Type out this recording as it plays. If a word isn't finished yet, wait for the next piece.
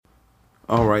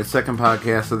Alright, second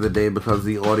podcast of the day because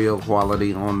the audio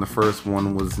quality on the first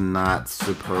one was not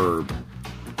superb.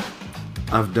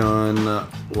 I've done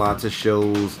lots of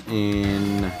shows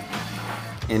in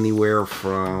anywhere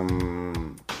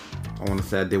from, I want to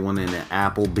say I did one in an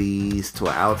Applebee's to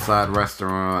an outside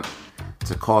restaurant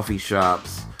to coffee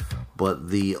shops, but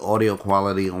the audio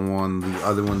quality on the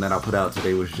other one that I put out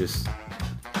today was just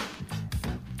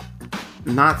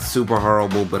not super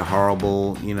horrible, but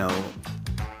horrible,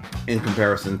 in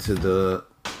comparison to the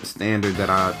standard that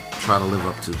I try to live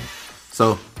up to.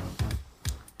 So,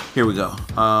 here we go.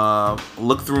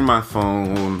 Look through my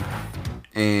phone,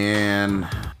 and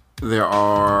there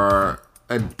are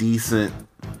a decent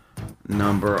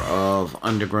number of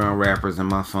underground rappers in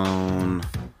my phone,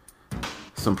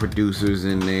 some producers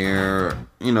in there,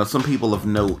 some people of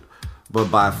note, but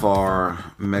by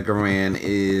far, Mega Ran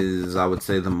is, I would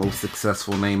say, the most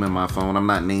successful name in my phone. I'm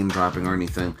not name dropping or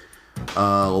anything.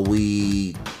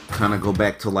 We kind of go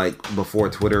back to before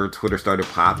Twitter. Twitter started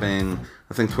popping.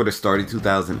 I think Twitter started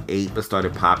 2008, but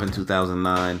started popping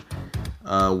 2009.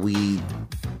 We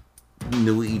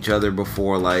knew each other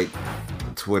before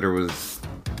Twitter was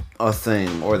a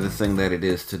thing, or the thing that it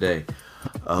is today.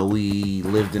 We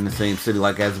lived in the same city,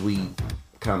 as we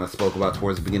kind of spoke about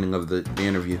towards the beginning of the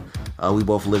interview. We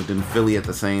both lived in Philly at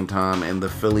the same time, and the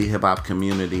Philly hip-hop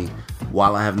community,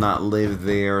 while I have not lived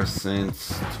there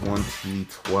since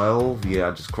 2012,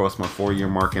 I just crossed my 4-year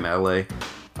mark in LA.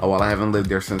 While I haven't lived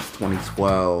there since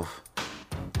 2012,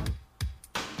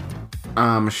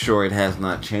 I'm sure it has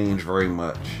not changed very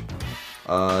much.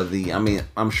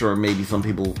 I'm sure maybe some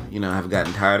people, have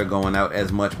gotten tired of going out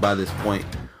as much by this point,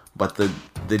 but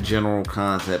the general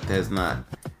concept has not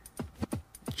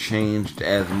changed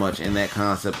as much, and that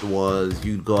concept was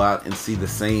you'd go out and see the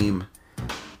same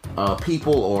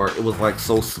people, or it was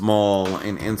so small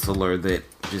and insular that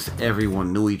just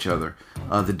everyone knew each other.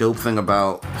 The dope thing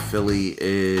about Philly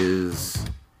is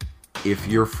if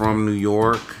you're from New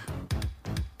York,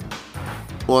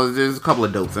 well, there's a couple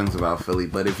of dope things about Philly,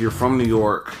 but if you're from New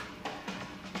York,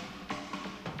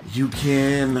 you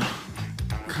can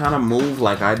kind of move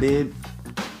like I did.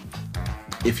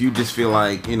 If you just feel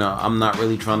I'm not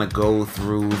really trying to go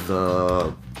through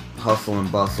the hustle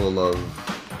and bustle of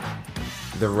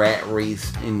the rat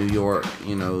race in New York,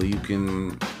 you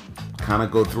can kind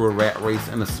of go through a rat race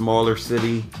in a smaller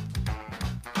city.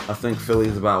 I think Philly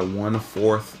is about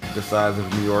 1/4 the size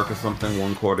of New York or something,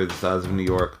 1/4 the size of New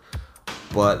York,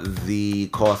 but the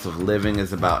cost of living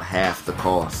is about half the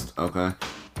cost, okay?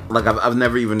 I've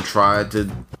never even tried to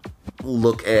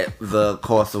look at the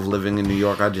cost of living in New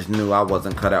York. I just knew I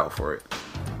wasn't cut out for it,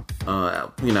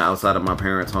 outside of my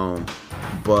parents' home.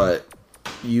 But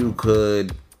you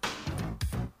could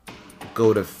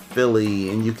go to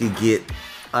Philly and you could get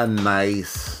a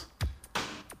nice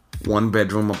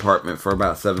 1-bedroom apartment for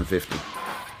about $750.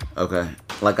 Okay,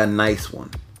 a nice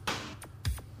one.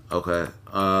 Okay,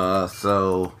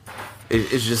 so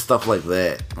it's just stuff like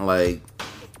that.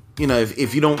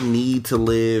 If you don't need to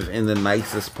live in the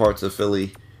nicest parts of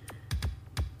Philly,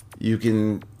 you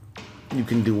can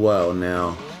do well.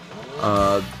 Now,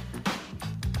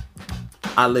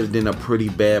 I lived in a pretty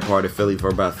bad part of Philly for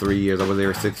about 3 years. I was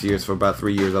there 6 years. For about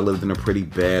 3 years, I lived in a pretty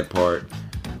bad part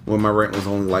when my rent was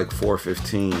only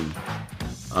 $415.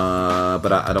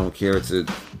 But I don't care to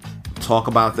talk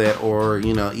about that or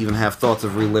even have thoughts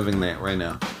of reliving that right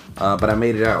now. But I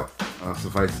made it out.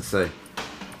 Suffice to say.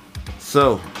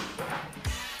 So.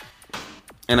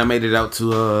 And I made it out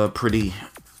to a pretty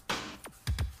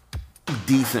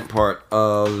decent part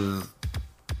of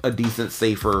a decent,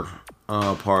 safer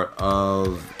part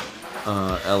of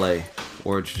LA,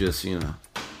 where it's just,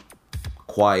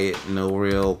 quiet, no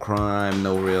real crime,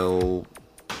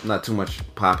 not too much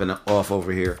popping off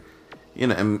over here.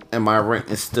 And my rent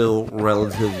is still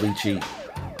relatively cheap.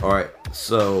 Alright,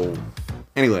 so,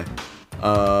 anyway,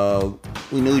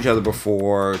 we knew each other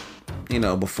before,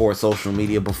 before social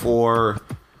media, before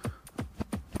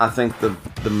I think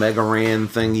the Mega Ran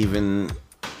thing even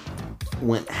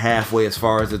went halfway as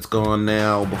far as it's gone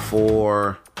now,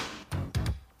 before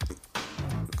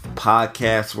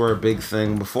podcasts were a big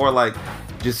thing, before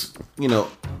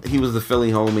he was the Philly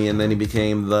homie, and then he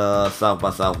became the South by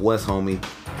Southwest homie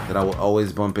that I would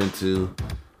always bump into,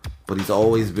 but he's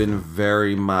always been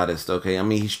very modest, okay?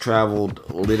 He's traveled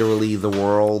literally the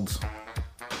world,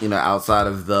 outside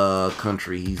of the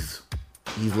country. He's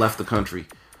left the country,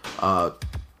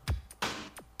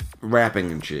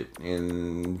 rapping and shit,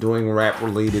 and doing rap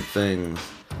related things.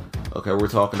 Okay, we're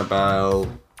talking about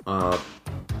I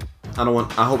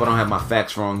hope I don't have my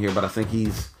facts wrong here, but I think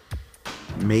he's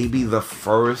maybe the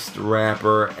first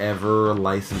rapper ever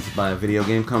licensed by a video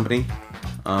game company.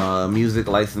 music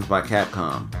licensed by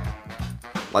Capcom.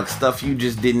 Like stuff you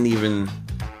just couldn't even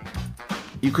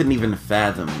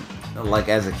fathom. Like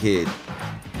as a kid,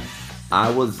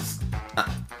 I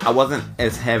wasn't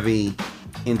as heavy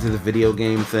into the video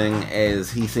game thing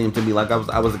as he seemed to be. Like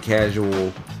I was a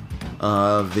casual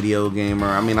video gamer.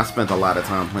 I mean, I spent a lot of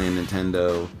time playing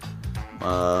Nintendo,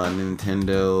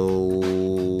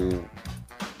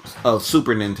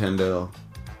 Super Nintendo.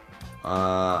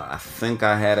 I think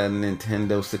I had a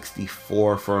Nintendo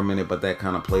 64 for a minute, but that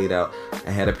kind of played out.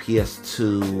 I had a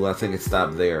PS2. I think it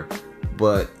stopped there.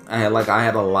 But I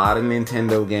had a lot of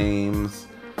Nintendo games.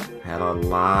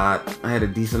 I had a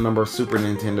decent number of Super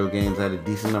Nintendo games. I had a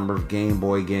decent number of Game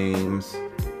Boy games.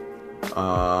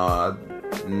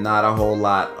 Not a whole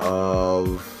lot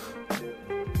of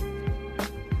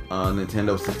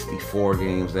Nintendo 64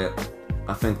 games.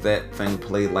 I think that thing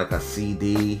played like a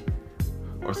CD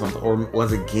or something. Or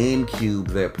was it GameCube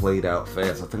that played out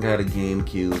fast? I think I had a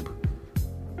GameCube.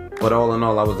 But all in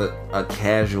all, I was a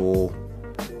casual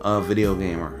video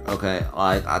gamer. Okay,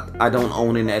 I don't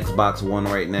own an Xbox One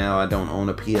right now. I don't own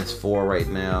a PS4 right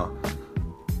now.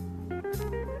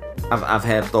 I've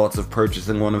had thoughts of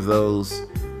purchasing one of those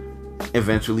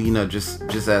eventually, just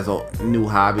as a new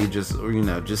hobby, just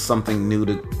something new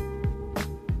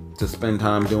to spend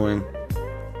time doing,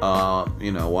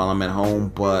 while I'm at home.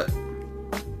 But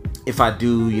if I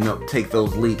do, take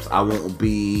those leaps, I won't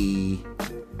be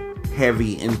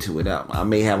heavy into it. I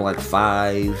may have like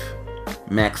 5,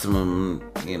 maximum,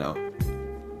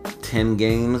 10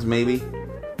 games maybe.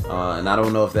 And I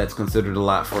don't know if that's considered a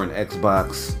lot for an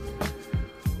Xbox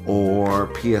or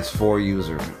PS4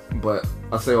 user. But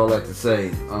I'll say all that to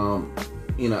say,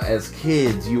 as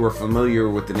kids, you were familiar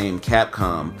with the name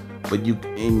Capcom, but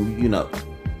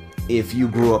if you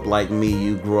grew up like me,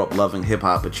 you grew up loving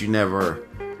hip-hop, but you never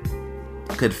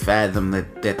could fathom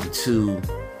that the two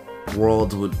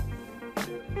worlds would,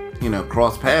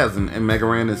 cross paths, and Mega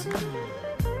Ran is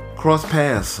cross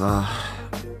paths.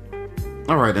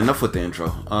 Alright, enough with the intro.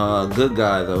 Good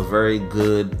guy though, very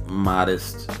good,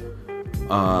 modest,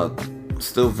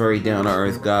 still very down to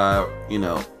earth guy,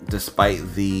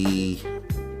 despite the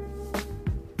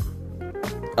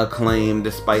acclaim,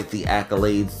 despite the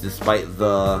accolades, despite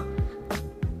the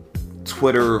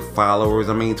Twitter followers.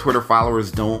 I mean, Twitter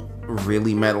followers don't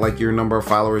really matter, like your number of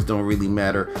followers don't really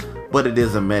matter, but it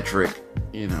is a metric,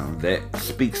 that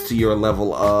speaks to your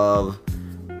level of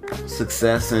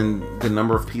success and the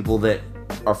number of people that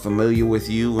are familiar with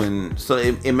you, and so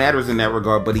it matters in that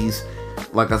regard. But he's,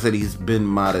 like I said, he's been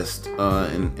modest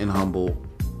and humble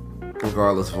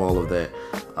regardless of all of that.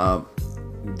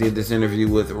 Did this interview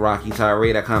with Rocky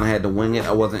Tirade. I kind of had to wing it.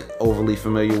 I wasn't overly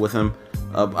familiar with him.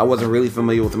 I wasn't really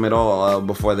familiar with him at all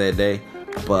before that day,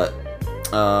 but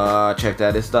checked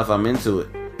out his stuff. I'm into it.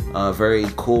 Very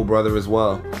cool brother as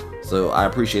well. So I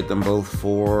appreciate them both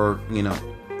for,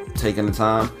 taking the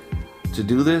time to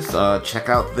do this. Check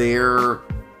out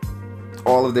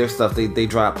all of their stuff. They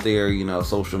drop their,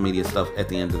 social media stuff at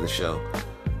the end of the show.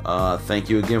 Thank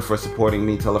you again for supporting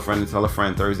me. Tell a friend to tell a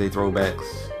friend. Thursday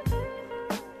Throwbacks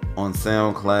on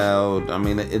SoundCloud. I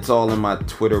mean, it's all in my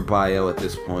Twitter bio at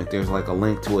this point. There's like a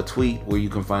link to a tweet where you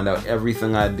can find out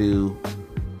everything I do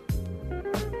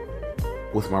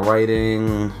with my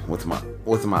writing, with my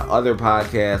other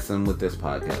podcasts, and with this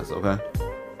podcast, okay?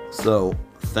 So,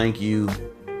 thank you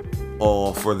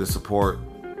all for the support.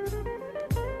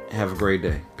 Have a great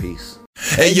day. Peace.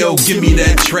 Hey yo, give me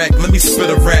that track, let me spit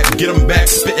a rap, get him back,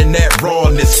 spitting that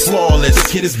rawness, flawless.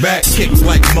 This kid is back, kicked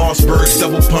like Mossberg,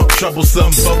 double pump,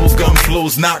 troublesome, bubblegum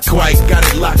flows, not quite, got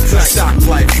it locked tight, stock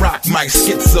like rock mic,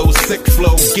 schizo, sick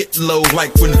flow, get low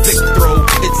like when Vic throw,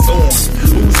 it's on.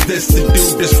 Who's this to do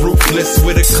this ruthless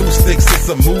with acoustics? It's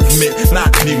a movement,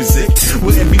 not music.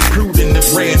 Wouldn't be prudent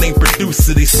if Ran ain't produce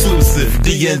it, exclusive.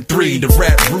 DN3, the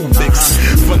rap Rubik's,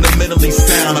 fundamentally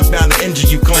sound, I'm bound to injure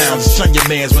you clowns. Shun your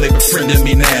mans when they befriending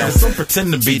me now. Some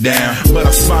pretend to be down, but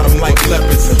I spot them like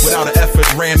leopards. Without an effort,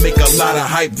 Ran make a lot of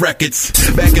hype records.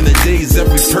 Back in the days,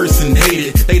 every person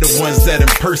hated. They the ones that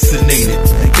impersonated.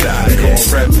 Get out of here,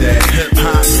 rep that hip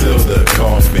hop till the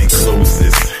coffin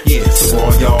closes. Yeah, so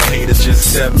all y'all haters just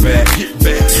step back, get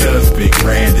back, cause Big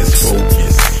Ran is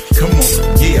focused. Come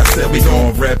on, yeah, I said we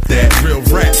gon' rep that real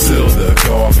rap till the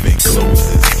coffin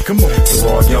closes. Come on, so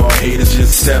all y'all haters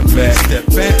just step back,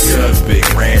 cause Big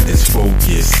Ran is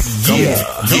focused.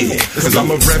 Cause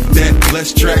I'ma rep that.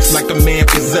 Bless tracks like a man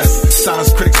possessed.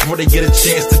 Silence critics before they get a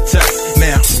chance to test.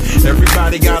 Now,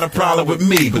 everybody got a problem with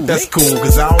me, but that's cool,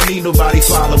 cause I don't need nobody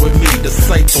following me.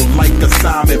 Disciple like a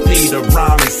Simon Peter,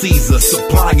 rhyming Caesar,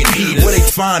 supplying heaters. Where they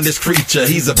find this creature?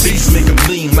 He's a beast, make him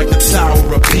lean like the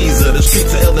Tower of Pisa. The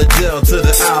streets of Illidale to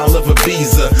the Isle of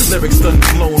Ibiza. Lyrics done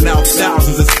blown out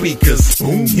thousands of speakers.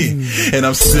 Ooh, yeah. And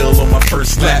I'm still on my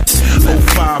first lap.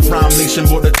 05 Rhyme Nation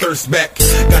brought the thirst back.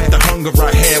 Got the hunger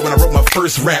I had when I wrote my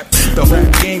first rap. The whole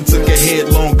game took a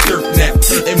headlong dirt nap.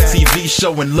 MTV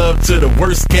showing love to the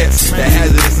worst cats. The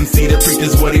hazardous MC that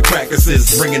preaches what he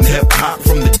practices, bringing hip hop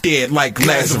from the dead like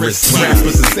Lazarus.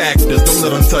 Rappers is actors, don't let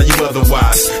them tell you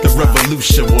otherwise. The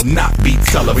revolution will not be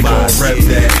televised. We gon' rep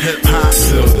that hip hop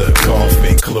till the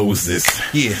coffin closes.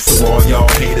 Yeah, so all y'all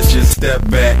haters just step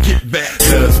back, get back,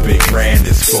 cause Big Rand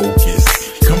is focused.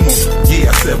 Come on, yeah,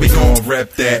 I said we gon'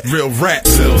 rep that real rap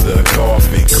till the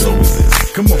coffin closes.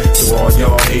 Come on, so all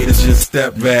y'all haters just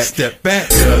step back,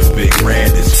 cause Big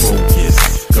Rand is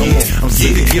focused. Come on, I'm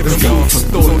sick of giving y'all for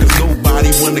thought, cause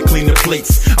nobody wanna clean the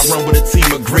plates. I run with a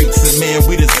team of greats, and man,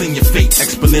 we done seen your fate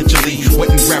exponentially.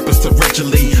 Wetting rappers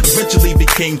torrentially, eventually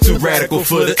became too radical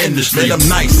for the industry. I'm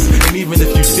nice, and even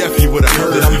if you deaf, you would've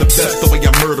heard that I'm the best. The way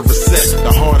I murder a set,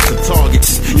 the hearts of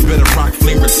targets. You better rock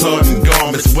flame retardant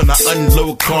garments when I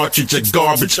unload cartridge. A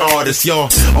garbage artist, y'all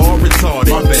all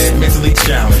retarded. My bad, mentally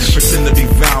challenged. Pretend to be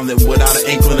violent without an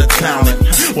inkling of talent.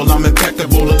 Well, I'm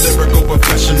impeccable, a lyrical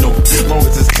professional. Long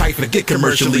as it's tight to get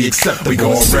commercially acceptable. We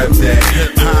gon' rep that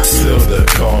hip hop till the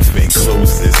coffin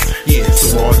closes. Yeah,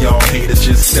 so all y'all haters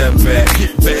just step back,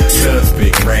 get back, cause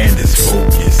Big Rand is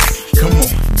focused. Come on,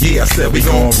 yeah, I said we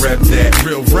gon' rep that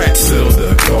real rap till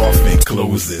the coffin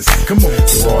closes. Come on,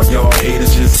 so all y'all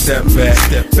haters just step back,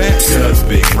 cause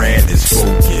Big Rand is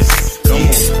focused. Come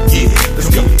on, yeah,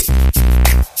 let's go.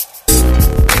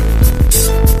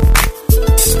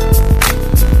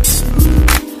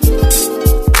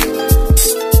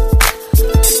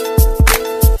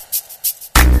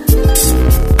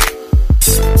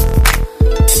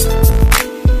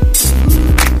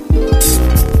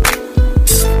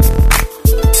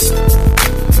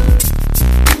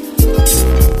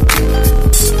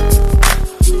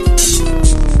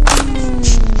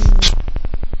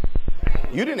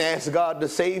 You didn't ask God to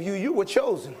save you. You were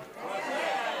chosen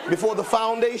before the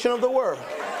foundation of the world.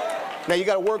 Now you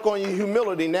got to work on your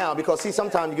humility now, because see,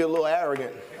 sometimes you get a little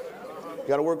arrogant. You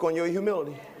got to work on your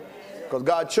humility because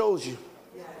God chose you.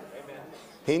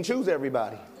 He didn't choose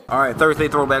everybody. All right, Thursday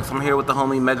Throwbacks. I'm here with the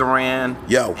homie Mega Ran.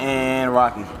 Yo. And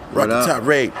Rocky. Rocky Top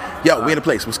Raid. Yo, we in the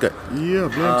place. What's good?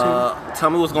 Yeah, tell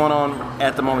me what's going on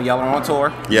at the moment. Y'all are on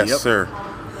tour? Yes, sir.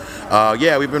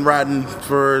 Yeah, we've been riding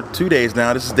for 2 days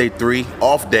now. This is day 3.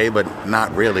 Off day, but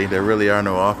not really. There really are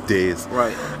no off days.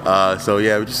 Right. So,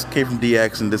 yeah, we just came from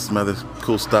DX and did some other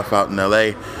cool stuff out in L.A.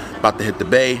 About to hit the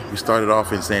Bay. We started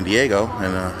off in San Diego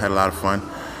and had a lot of fun.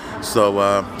 So,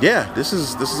 yeah, this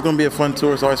is going to be a fun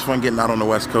tour. It's always fun getting out on the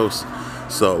West Coast.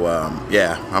 So,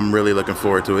 yeah, I'm really looking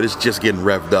forward to it. It's just getting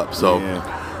revved up. So,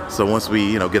 so once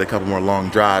we, get a couple more long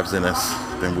drives in us,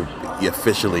 then we'll be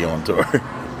officially on tour.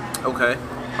 Okay.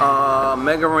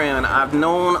 Mega Ran, I've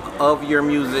known of your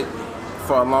music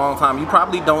for a long time. You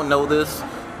probably don't know this,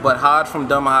 but Hodge from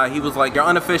Dumb High, he was like your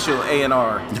unofficial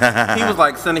A&R. He was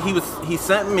like he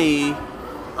sent me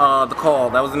The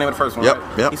Call. That was the name of the first one.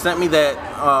 Right? Yep. He sent me that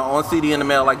on CD in the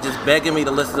mail, like just begging me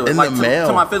to listen to it. In like the mail?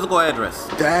 To my physical address.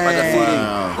 Dang. Like a CD.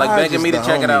 Wow. Like begging me to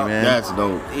check it out. Man. That's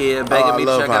dope. Yeah, begging me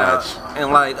to check Hodge. it out.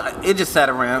 And like it just sat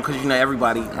around because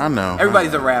everybody. I know.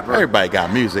 Everybody's a rapper. Everybody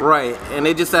got music. Right, and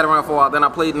it just sat around for a while. Then I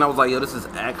played and I was like, yo, this is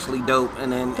actually dope.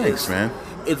 And then Thanks, man.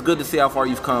 It's good to see how far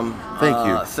you've come. Thank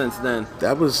you. Since then.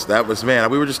 That was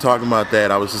man. We were just talking about that.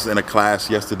 I was just in a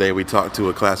class yesterday. We talked to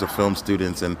a class of film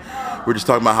students, and we were just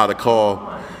talking about how The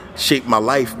Call shaped my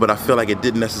life, but I feel like it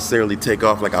didn't necessarily take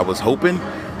off like I was hoping.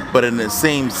 But in the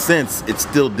same sense, it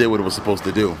still did what it was supposed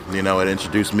to do. It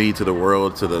introduced me to the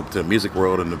world, to the music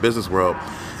world and the business world,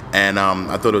 and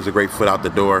I thought it was a great foot out the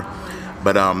door.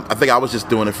 But I think I was just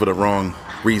doing it for the wrong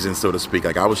reasons, so to speak.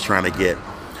 Like I was trying to get,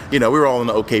 we were all on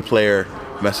the OK Player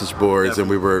message boards, and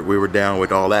we were down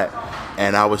with all that,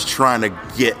 and I was trying to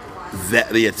get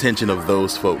the attention of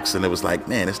those folks, and it was like,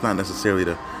 man, it's not necessarily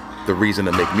the reason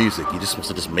to make music. You're just supposed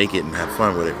to just make it and have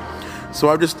fun with it. So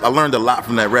I learned a lot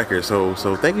from that record. So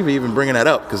thank you for even bringing that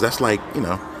up, because that's like,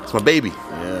 it's my baby.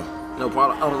 Yeah. No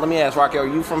problem. Let me ask, Rocky, are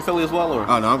you from Philly as well, or?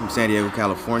 Oh no, I'm from San Diego,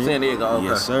 California. San Diego, okay.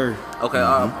 Yes, sir. Okay.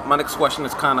 My next question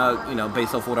is kind of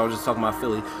based off what I was just talking about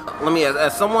Philly. Let me ask,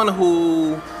 as someone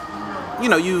who, you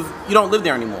don't live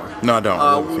there anymore. No, I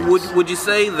don't. Would you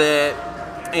say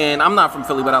that and I'm not from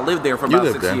Philly, but I lived there for about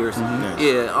lived 6 there. years. Nice.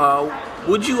 Yeah.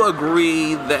 Would you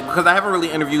agree that, because I haven't really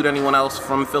interviewed anyone else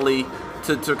from Philly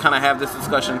to kind of have this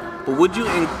discussion, but would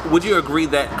you agree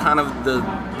that kind of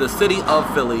the city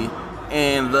of Philly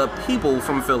and the people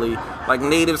from Philly, like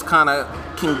natives, kind of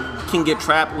can get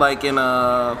trapped like in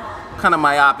a kind of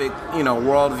myopic,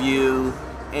 worldview,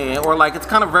 or like it's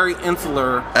kind of very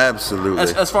insular. Absolutely.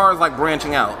 As far as like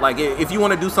branching out, like if you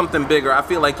want to do something bigger, I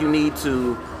feel like you need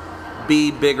to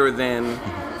be bigger than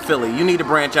Philly. You need to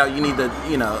branch out. You need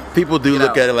to, People do get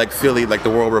look out. at it like Philly, like the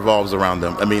world revolves around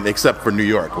them. I mean, except for New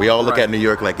York. We all look Right. at New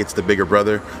York like it's the bigger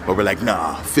brother, but we're like,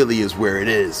 nah, Philly is where it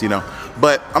is,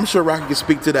 But I'm sure Rocky can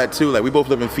speak to that too. Like we both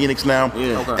live in Phoenix now,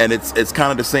 Yeah. Okay. and it's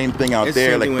kind of the same thing out It's the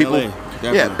there. same Like thing people, with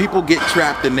LA, definitely. people get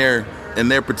trapped in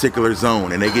their particular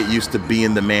zone, and they get used to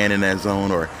being the man in that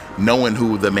zone or knowing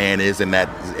who the man is in that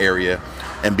area.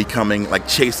 And becoming like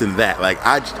chasing that, like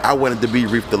I wanted to be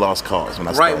Reef the Lost Cause when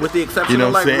I started. Right, with the exception know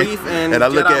of what like I'm saying? Reef and I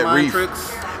look Jedi at Mind Reef,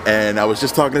 Tricks. and I was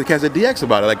just talking to the cats at DX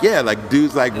about it. Like, yeah, like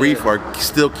dudes like Reef are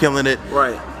still killing it.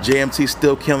 Right. JMT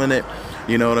still killing it.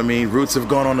 You know what I mean? Roots have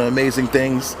gone on to amazing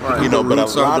things. Right. But a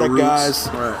Roots are lot the of roots. guys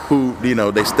Right. who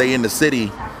they stay in the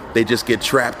city. They just get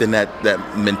trapped in that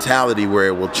mentality where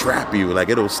it will trap you, like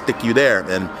it'll stick you there.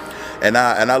 And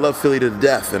I love Philly to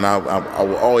death, and I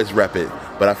will always rep it.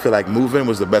 But I feel like moving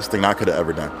was the best thing I could have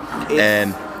ever done.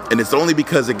 And it's only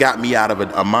because it got me out of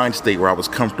a mind state where I was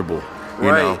comfortable.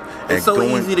 Right. And It's so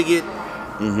going, easy to get.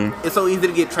 It's so easy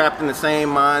to get trapped in the same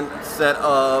mindset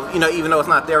of even though it's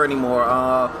not there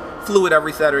anymore. Fluid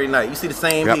every Saturday night. You see the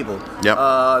same Yep. people.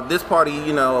 Yep. This party, first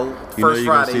you're gonna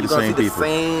Friday, see you're the gonna same see the people.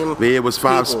 same. Yeah, it was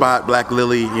Five people. Spot, Black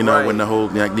Lily. Right. When the whole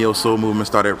neo soul movement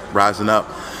started rising up.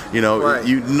 Right.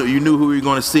 You knew who you were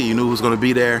going to see. You knew who was going to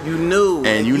be there. You knew,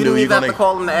 and you knew didn't you're even going have to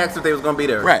call them to ask if they was gonna be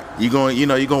there. Right. You're going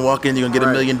to walk in. You're going to get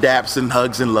Right. a million daps and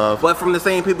hugs and love. But from the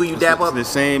same people you dap It's up the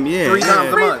same, yeah. 3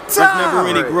 times a yeah. month. There's never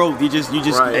any Right. growth. You just Right. get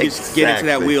into that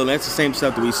Exactly. wheel. And that's the same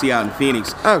stuff that we see out in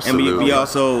Phoenix. Absolutely.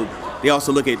 And they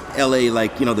also look at LA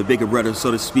like, the bigger brother,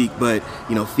 so to speak, but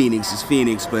Phoenix is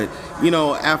Phoenix. But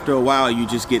after a while you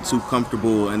just get too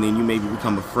comfortable, and then you maybe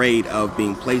become afraid of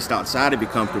being placed outside of your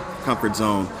comfort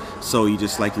zone. So you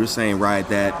just, like you're saying, ride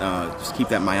that, just keep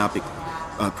that myopic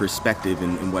perspective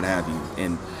and what have you.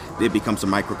 And it becomes a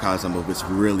microcosm of what's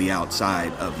really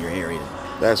outside of your area.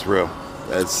 That's real.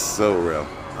 That's so real.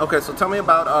 Okay, so tell me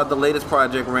about the latest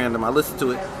project, Random. I listened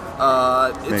to it.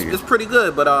 Thank you. It's pretty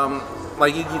good, but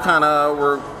like you kind of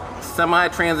were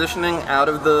semi-transitioning out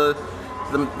of the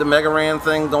Mega Ran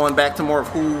thing, going back to more of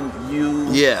who you.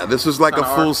 Yeah, this was like a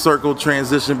kinda full are. circle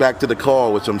transition back to the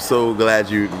call, which I'm so glad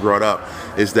you brought up.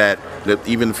 Is that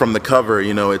even from the cover,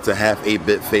 it's a half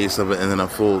 8-bit face of it, and then a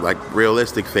full like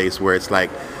realistic face where it's like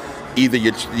either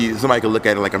somebody could look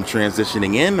at it like I'm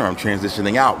transitioning in or I'm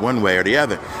transitioning out, one way or the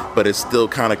other, but it's still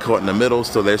kind of caught in the middle.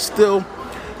 So there's still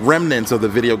remnants of the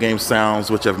video game sounds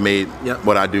which have made Yep.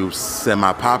 what I do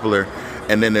semi-popular,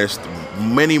 and then there's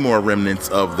many more remnants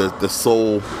of the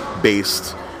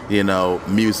soul-based,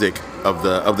 music of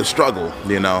the struggle,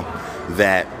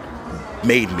 that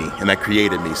made me and that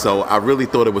created me. So I really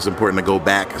thought it was important to go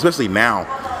back, especially now,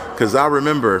 because I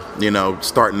remember,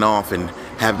 starting off and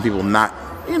having people not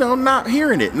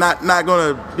hearing it, not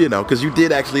gonna, because you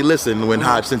did actually listen when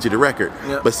Hodge sent you the record.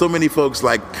 Yep. But so many folks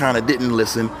like kind of didn't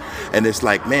listen, and it's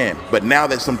like, man. But now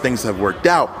that some things have worked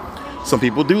out, some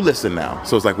people do listen now.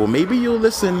 So it's like, well, maybe you'll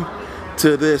listen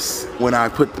to this when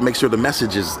I make sure the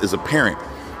message is apparent.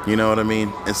 You know what I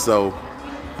mean? And so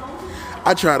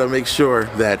I try to make sure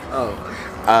that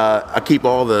I keep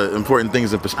all the important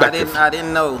things in perspective. I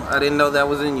didn't know that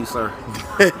was in you, sir.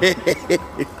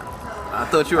 I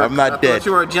thought you were. I'm not I dead. thought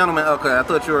you were a gentleman. Okay, I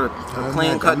thought you were a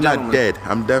clean-cut I'm gentleman. not dead.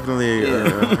 I'm definitely,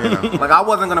 Like I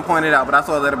wasn't gonna point it out, but I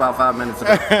saw that about 5 minutes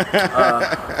ago.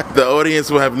 the audience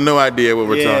will have no idea what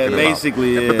we're Yeah, talking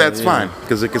basically, about. yeah, But that's yeah. fine,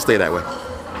 because it can stay that way.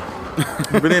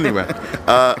 But anyway,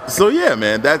 so yeah,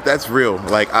 man, that's real.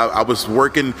 Like I was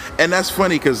working, and that's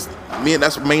funny because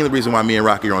that's mainly the reason why me and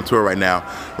Rocky are on tour right now.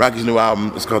 Rocky's new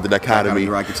album is called The Dichotomy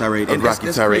Rocky Tirade. of And Rocky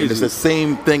that's Tirade. And it's crazy. the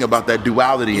same thing about that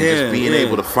duality and Yeah, just being yeah.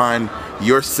 able to find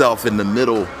yourself in the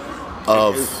middle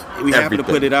of We happen to everything.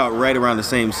 put it out right around the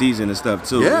same season and stuff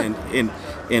too. Yeah.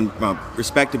 And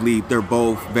respectively, they're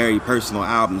both very personal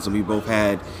albums, and we both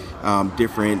had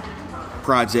different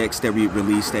projects that we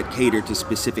released that cater to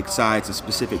specific sides and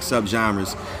specific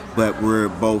subgenres, but we're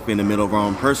both in the middle of our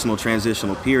own personal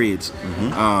transitional periods.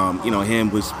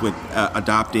 Him was with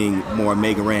adopting more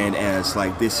Mega Ran as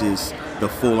like this is the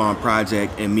full-on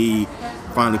project, and me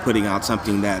finally putting out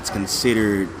something that's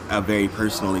considered a very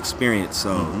personal experience.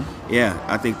 So yeah,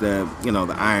 I think the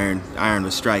iron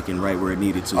was striking right where it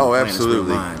needed to. Oh,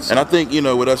 absolutely. And I think,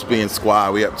 with us being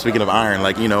squad, speaking of iron,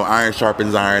 like, iron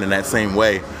sharpens iron in that same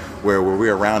way, where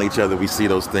we're around each other, we see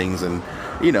those things and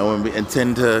and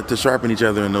tend to sharpen each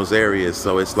other in those areas.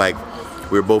 So it's like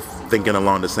we're both thinking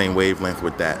along the same wavelength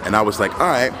with that. And I was like, all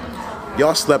right,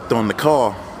 y'all slept on the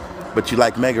call, but you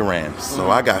like Mega Ran, so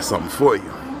I got something for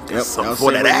you. Yep, something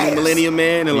for that ass. Millennium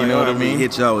Man, and what I mean?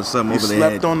 Hit y'all with something over the head.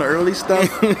 You slept on the early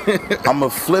stuff. I'm gonna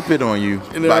flip it on you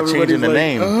by changing the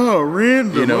name. Oh,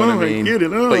 random. You know what I mean? Get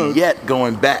it. But yet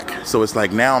going back, so it's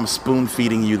like now I'm spoon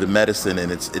feeding you the medicine,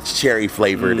 and it's cherry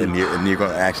flavored, and you're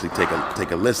gonna actually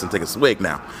take a listen, take a swig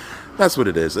now. That's what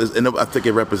it is, and I think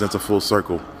it represents a full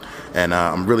circle, and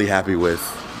I'm really happy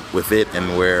with it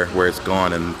and where it's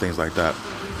gone and things like that.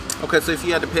 Okay, so if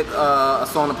you had to pick a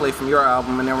song to play from your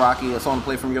album, and then Rocky, a song to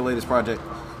play from your latest project,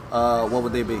 what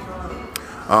would they be?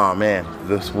 Oh man,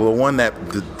 the one that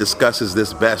discusses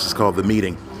this best is called The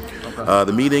Meeting. Okay.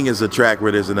 The Meeting is a track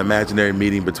where there's an imaginary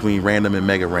meeting between Random and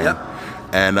Mega Ran. Yep.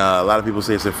 And a lot of people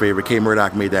say it's their favorite. K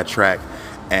Murdock made that track.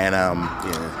 And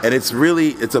and it's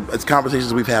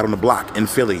conversations we've had on the block in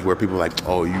Philly where people are like,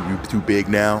 oh, you too big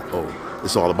now? Oh,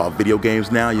 it's all about video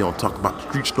games now? You don't talk about the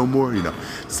streets no more?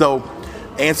 So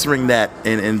answering that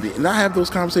and I have those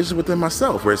conversations with them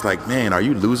myself where it's like, man, are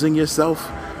you losing yourself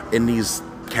in these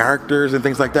characters and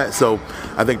things like that? So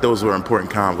I think those were important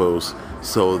convos.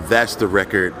 So that's the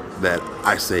record that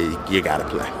I say you gotta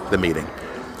play, The Meeting.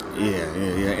 Yeah.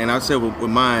 And I'd say with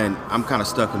mine, I'm kind of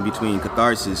stuck in between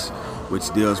Catharsis, which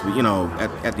deals with,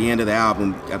 at the end of the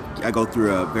album, I go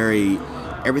through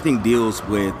everything deals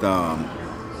with,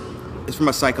 it's from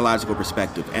a psychological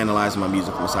perspective, analyzing my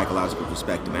music from a psychological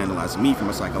perspective, analyzing me from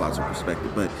a psychological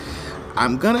perspective. But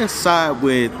I'm gonna side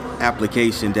with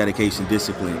application, dedication,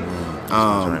 discipline,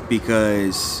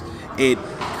 because it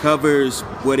covers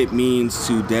what it means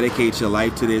to dedicate your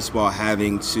life to this while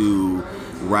having to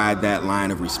ride that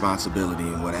line of responsibility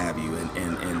and what have you.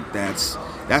 And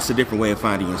that's a different way of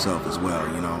finding yourself as well.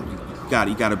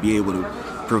 You gotta be able to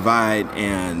provide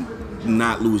and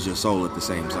not lose your soul at the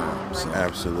same time. So.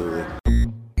 Absolutely.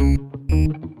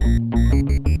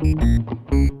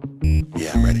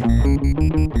 Yeah, I'm ready.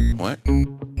 What?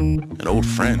 An old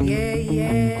friend?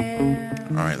 Yeah.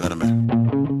 All right, let him in.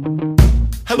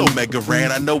 Hello, Mega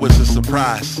Ran, I know it's a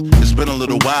surprise. It's been a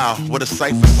little while, what a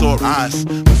sight for sore eyes.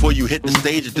 Before you hit the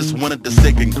stage, I just wanted to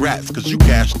say congrats, cause you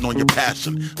cashed on your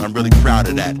passion. I'm really proud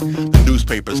of that. The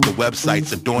newspapers, the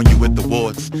websites adorn you with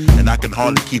awards. And I can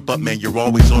hardly keep up, man, you're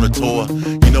always on a tour.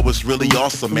 You know it's really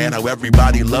awesome, man, how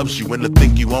everybody loves you and to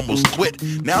think you almost quit.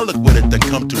 Now look what it done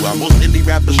come to. How most indie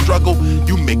rappers struggle,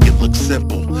 you make it look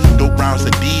simple. Dope rhymes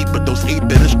indeed, but those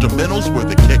 8-bit instrumentals were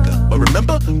the kicker. But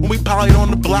remember when we parlied on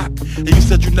the block, and you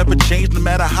said you never changed no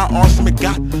matter how awesome it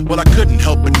got? Well, I couldn't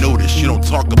help but notice you don't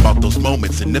talk about those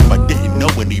moments. And if I didn't know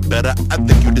any better, I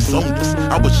think you disowned us.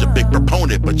 I was a big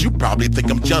proponent, but you probably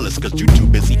think I'm jealous, cause you too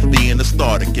busy being a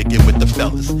star to kick it with the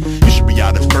fellas. You should be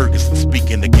out in Ferguson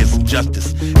speaking against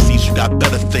injustice. Seems you got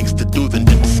better things to do than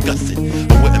to discuss it.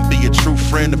 I wouldn't be a true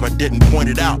friend if I didn't point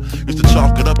it out. Used to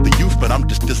chalk it up to youth, but I'm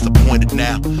just disappointed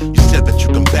now. You said that you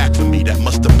come back for me, that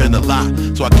must have been a lie.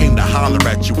 So I came to holler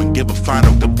at you and give a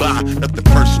final goodbye. Nothing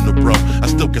personal, bro, I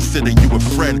still consider you a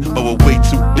friend, but we're way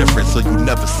too different, so you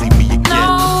never see me again.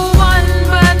 No one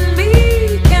but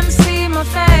me can see my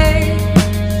face.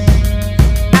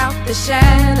 Out the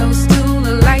shadows to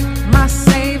the light, my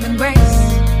saving grace.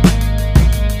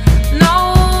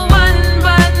 No one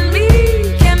but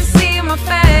me can see my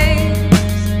face.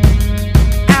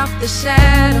 Out the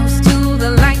shadows to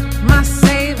the light, my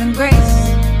saving grace.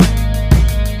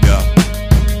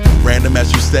 Yeah. Random,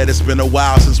 as you said, it's been a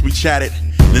while since we chatted.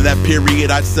 In that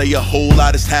period, I'd say a whole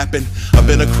lot has happened. I've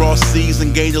been across seas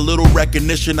and gained a little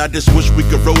recognition. I just wish we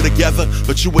could roll together,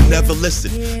 but you would never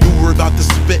listen. You were about to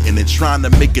spitting and trying to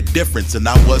make a difference, and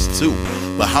I was too.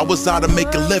 But how was I to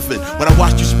make a living when I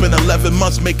watched you spend 11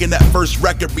 months making that first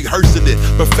record, rehearsing it,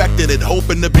 perfecting it,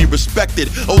 hoping to be respected,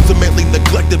 ultimately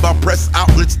neglected by press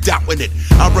outlets, doubting it.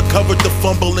 I recovered the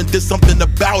fumble and did something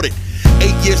about it. 8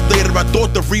 years later, I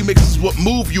thought the remix is what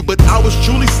moved you, but I was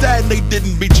truly sad they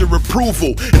didn't meet your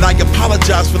approval. And I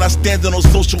apologize for not standing on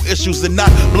social issues and not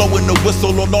blowing the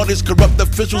whistle on all these corrupt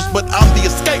officials, but I'm the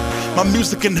escape. My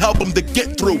music can help them to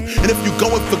get through. And if you're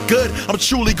going for good, I'm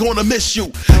truly gonna miss you.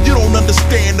 You don't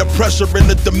understand the pressure and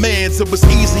the demands. It was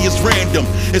easy as random,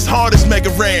 as hard as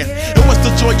Mega Ran. And what's the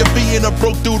joy of being a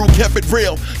broke dude who kept it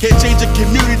real? Can't change a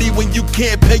community when you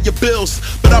can't pay your bills,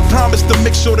 but I promise to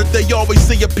make sure that they always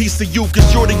see a piece of you. you,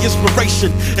 cause you're the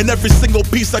inspiration in every single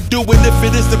piece I do. And if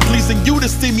it isn't pleasing you to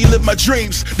see me live my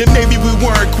dreams, then maybe we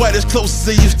weren't quite as close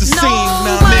as it used to seem. No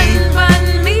one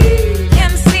but me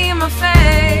can see my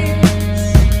face.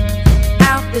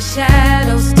 Out the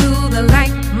shadows to the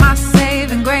light, my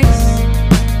saving grace.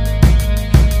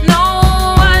 No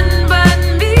one but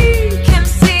me can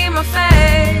see my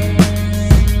face.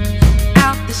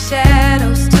 Out the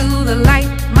shadows to the light,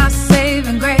 my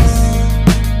saving grace.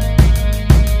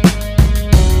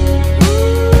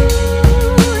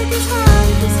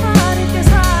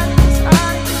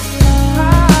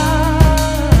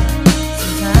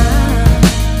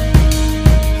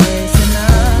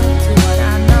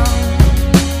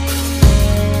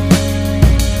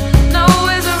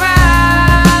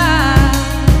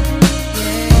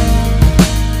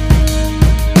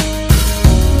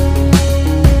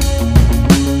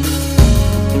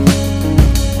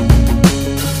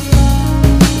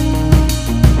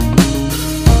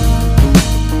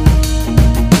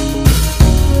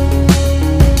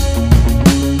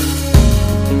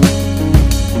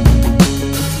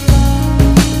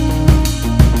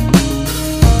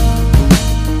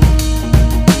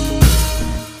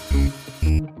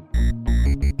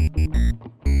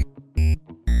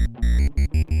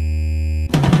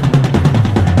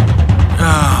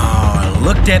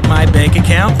 At my bank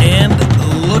account, and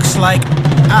looks like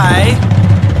I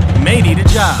may need a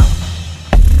job.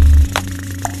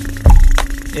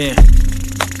 Yeah.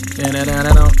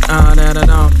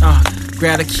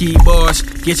 Grab the keyboards,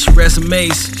 get your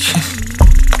resumes.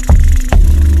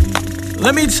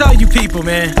 Let me tell you people,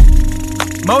 man,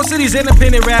 most of these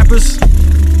independent rappers,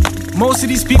 most of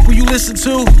these people you listen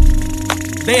to,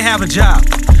 they have a job.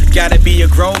 Gotta be a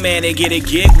grown man and get a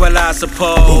gig, well I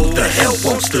suppose. Who the hell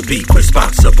wants to be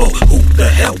responsible? Who the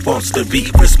hell wants to be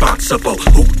responsible?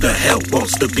 Who the hell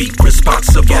wants to be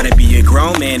responsible? Gotta be a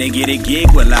grown man and get a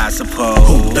gig, well I suppose.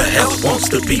 Who the hell wants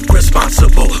to be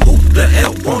responsible? Who the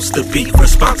hell wants to be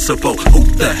responsible? Who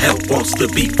the hell wants to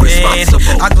be responsible?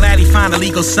 Man, I'll gladly find a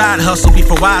legal side hustle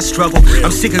before I struggle.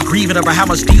 I'm sick of grieving over how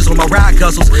much diesel my ride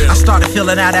guzzles. I started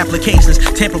filling out applications.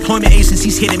 10 employment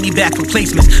agencies hitting me back for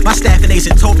placements. My staffing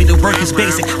agent told me the work is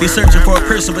basic. They're searching for a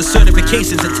person with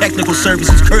certifications and technical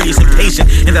services, courteous and patient,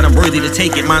 and that I'm worthy to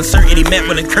take it. My uncertainty met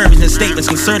with encouraging statements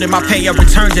concerning my pay. I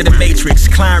returned to the matrix.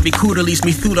 Client recruiter leads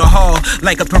me through the hall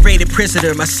like a paraded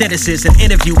prisoner. My sentences, an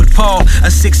interview with Paul,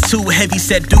 a 6'2"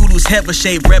 heavy-set dude who's heavy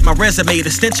shaped. Read my resume, the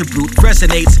stench of brute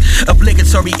resonates.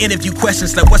 Obligatory interview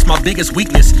questions like what's my biggest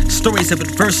weakness, stories of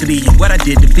adversity and what I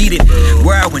did to beat it,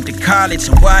 where I went to college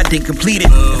and why I didn't complete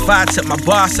it. If I took my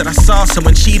boss and I saw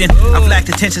someone cheating, I've lacked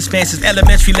attention span since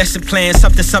elementary lesson plan.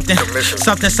 Something.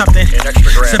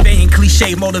 Surveying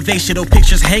cliche motivational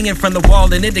pictures hanging from the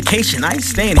wall, an indication I ain't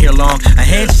staying here long. A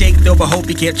handshake though, but hope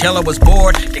you can't tell I was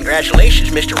bored.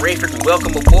 Congratulations, Mr. Rayford, and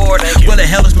welcome aboard. Well, the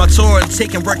hell is my tour and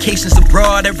taking workations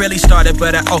abroad. It really started,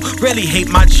 but I really hate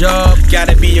my job.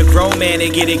 Gotta be a grown man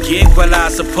and get a gig, well I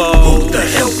suppose. Who the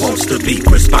hell wants to be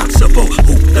responsible?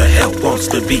 Who the hell wants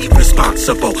to be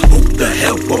responsible? Who the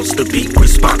hell wants to be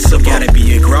responsible? Gotta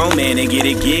be a grown man and get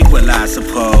a gig, well I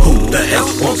suppose. Who the hell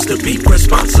wants to be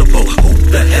responsible? Who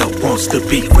the hell wants to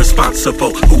be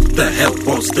responsible? Who the hell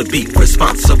wants to be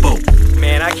responsible?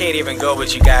 Man, I can't even go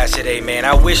with you guys today, man.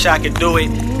 I wish I could do it.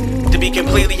 To be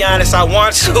completely honest, I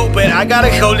want to, but I gotta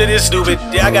go to this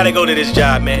I gotta go to this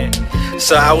job, man.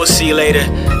 So I will see you later.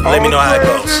 Let me know how it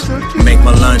goes. Make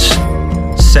my lunch,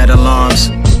 set alarms,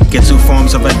 get 2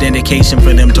 forms of identification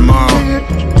for them tomorrow.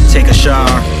 Take a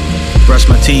shower, brush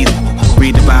my teeth,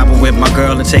 read the Bible with my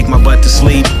girl and take my butt to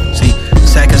sleep. See,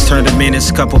 seconds turn to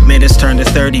minutes, couple minutes turn to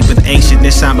 30. With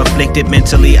anxiousness I'm afflicted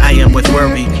mentally, I am with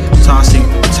worry. Tossing,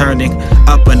 turning,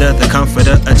 up under the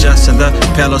comforter, adjusting the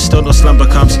pillow. Still no slumber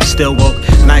comes, still woke.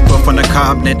 NyQuil from the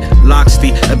cabinet locks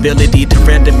the ability to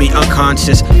render me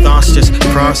unconscious. Thoughts just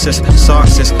process,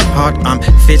 sauces, heart I'm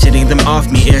fidgeting them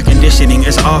off me. Air conditioning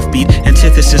is offbeat,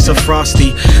 antithesis of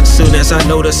frosty. Soon as I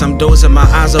notice I'm dozing, my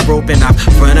eyes are open.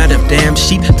 I've run out of damn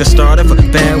sheep. The start of a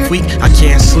bad week, I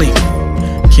can't sleep.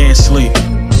 Can't sleep,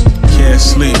 can't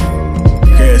sleep,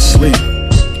 can't sleep,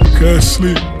 can't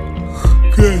sleep,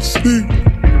 can't sleep.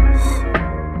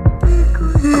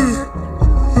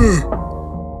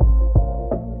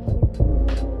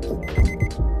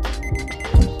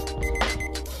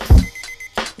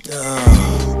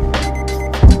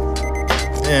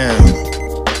 Damn.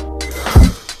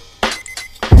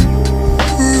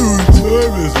 What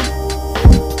time is it?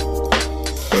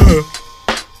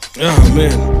 Oh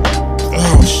man.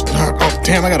 Oh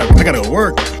damn, I gotta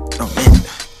work. Oh man.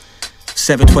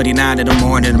 7:29 in the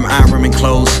morning, I'm ironing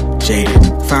clothes. Jaded,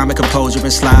 find my composure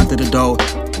and slide through the door.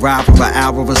 Ride from an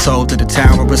hour or so to the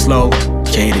town where it's slow.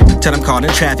 Jaded, till I'm caught in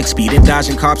traffic, speeding,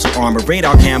 dodging cops with armor,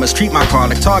 radar cameras, treat my car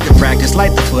like target practice.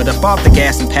 Light the foot up off the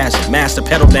gas and passion. Master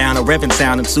pedal down, a revving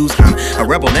sound ensues. I'm a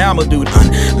rebel now, I'm a dude.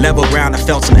 Level ground, I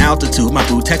felt some altitude. My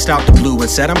boo text out the blue and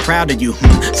said I'm proud of you.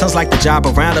 Sounds like the job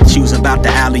around I'm choosing, about the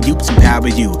alley-oops and power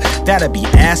you. That'd be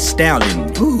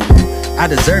astounding. Ooh, I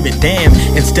deserve it, damn.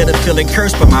 Instead of feeling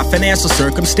cursed by my financial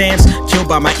circumstance, killed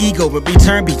by my ego, in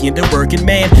return begin to working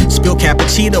man. Spill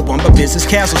cappuccino on my business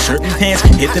casual shirt and pants.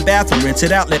 Hit the bathroom, rinse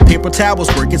it out, let paper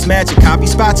towels work its magic. Copy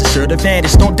spots, it's sure to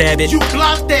vanish, don't dab it. You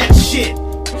block that shit.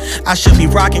 I should be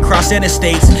rocking cross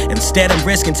interstates. Instead I'm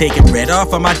risking taking bread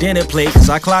off on my dinner plate, cause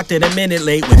I clocked it a minute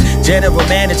late with general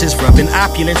managers rubbing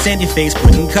opulence in your face,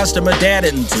 putting customer data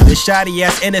into the shoddy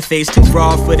ass interface. Too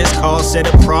raw for this call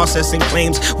center processing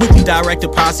claims. Weekly direct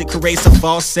deposit creates a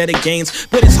false set of gains,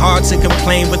 but it's hard to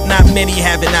complain with not many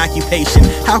have an occupation.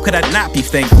 How could I not be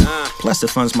thankful? Plus it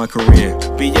funds my career.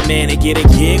 Be your man and get a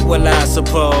gig, well I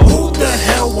suppose. Who the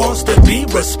hell wants to be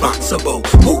responsible?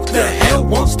 Who the hell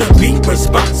wants to be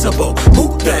responsible?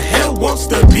 Who the hell wants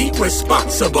to be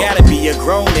responsible? Gotta be a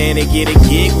grown man and get a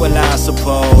gig, well I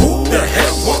suppose. Who the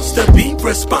hell wants to be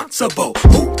responsible?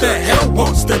 Who the hell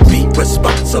wants to be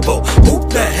responsible? Who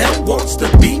the hell wants to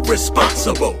be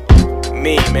responsible?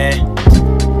 Me, man.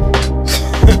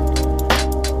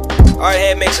 Hard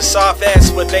head makes a soft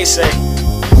ass, what they say.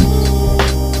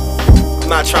 I'm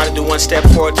not trying to do one step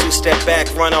forward, two step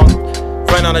back, run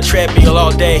on a treadmill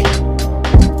all day.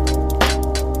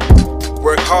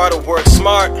 Work hard or work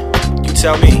smart, you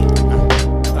tell me.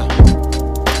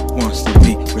 Wants to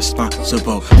be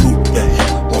responsible? Who the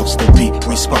hell wants to be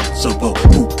responsible?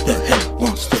 Who the hell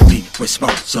wants to be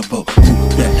responsible? Who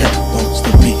the hell wants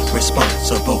to be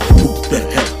responsible? Who the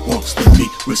hell wants to be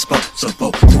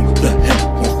responsible? Who the hell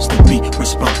wants to be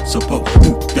responsible?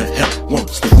 Who the hell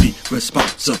wants to be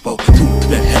responsible? Who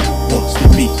the hell wants to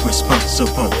be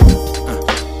responsible?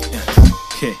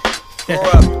 Grow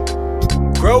up.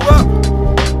 Grow up.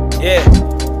 Yeah.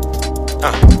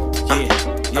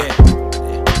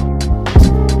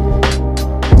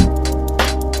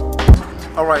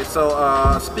 All right, so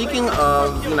speaking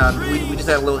of, we just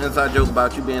had a little inside joke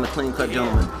about you being a clean-cut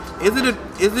gentleman. Is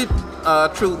it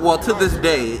true? Well, to this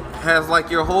day, has like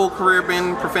your whole career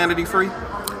been profanity-free?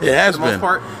 It has for the been. most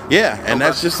part? Yeah, and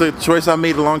that's just a choice I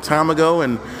made a long time ago,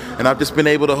 and I've just been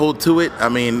able to hold to it. I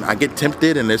mean, I get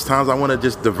tempted, and there's times I want to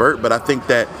just divert, but I think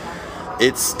that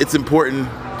it's important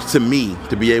to me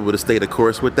to be able to stay the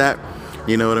course with that.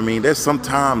 You know what I mean? There's some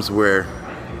times where,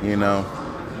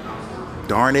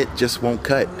 darn it, just won't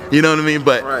cut. You know what I mean?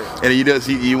 But right. And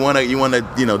you want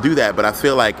to do that. But I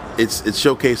feel like it's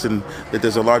showcasing that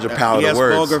there's a larger palette of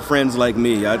words. Vulgar friends like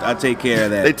me. I take care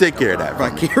of that. They take care of that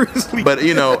vicariously. But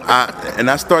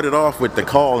I started off with the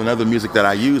call and other music that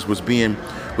I used was being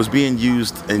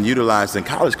used and utilized in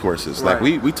college courses. Right.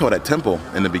 Like we taught at Temple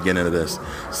in the beginning of this.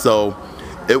 So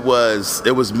it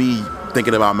was me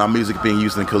thinking about my music being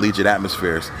used in collegiate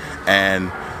atmospheres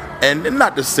and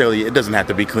not necessarily, it doesn't have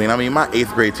to be clean. I mean, my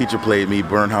 8th grade teacher played me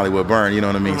Burn Hollywood Burn, you know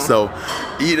what I mean? Mm-hmm. So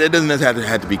it doesn't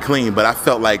have to be clean, but I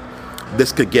felt like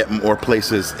this could get more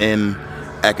places in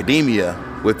academia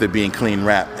with it being clean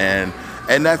rap, and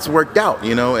that's worked out,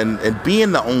 and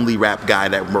being the only rap guy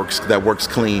that works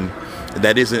clean,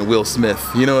 that isn't Will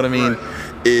Smith, you know what I mean,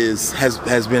 right.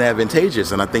 has been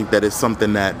advantageous, and I think that it's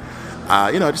something that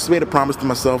I just made a promise to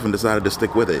myself and decided to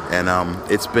stick with it, and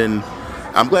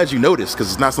I'm glad you noticed, because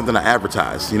it's not something I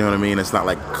advertise. You know what I mean? It's not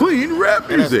like clean rap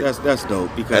music. That's dope,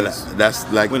 because that's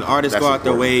like when artists go out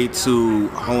their important. way to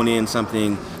hone in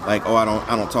something like, I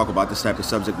don't talk about this type of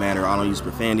subject matter. I don't use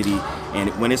profanity, and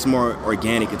when it's more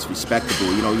organic, it's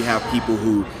respectable. You have people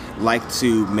who like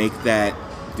to make that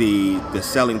the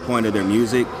selling point of their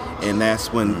music, and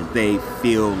that's when they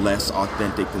feel less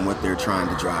authentic than what they're trying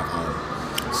to drive home.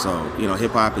 So,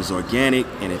 hip hop is organic,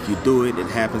 and if you do it, it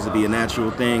happens to be a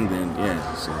natural thing, then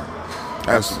yeah. So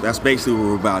that's basically what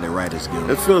we're about. It right is good.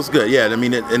 It feels good, yeah. I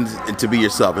mean, and to be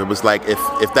yourself. It was like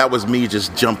if that was me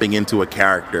just jumping into a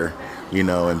character,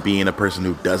 and being a person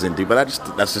who doesn't do. But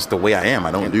that's just the way I am.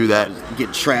 I don't do that.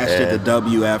 Get trashed at the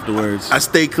W afterwards. I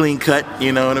stay clean cut.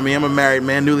 You know what I mean? I'm a married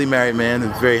man, newly married man,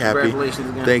 and very happy. Congratulations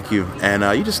again. Thank you. And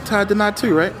you just tied the knot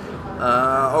too, right?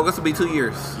 August will be 2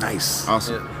 years. Nice.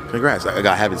 Awesome. Yeah. Congrats.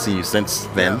 I haven't seen you since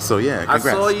then, so yeah, congrats.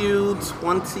 I saw you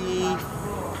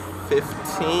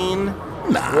 2015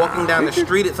 walking down the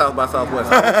street at South by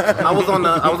Southwest. I was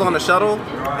on the shuttle,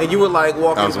 and you were like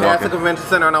walking past the convention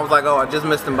center, and I was like, oh, I just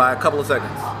missed him by a couple of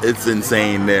seconds. It's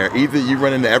insane there. Either you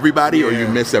run into everybody or you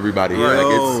miss everybody. Yo,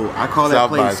 Like, I call that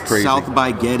South by place is crazy. South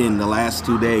by Geddon the last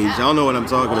 2 days. Y'all know what I'm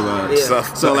talking about. Yeah.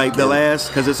 So like the last,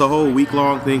 because it's a whole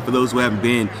week-long thing for those who haven't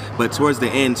been, but towards the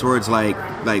end, towards like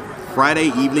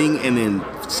Friday evening and then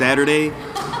Saturday,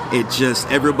 it just,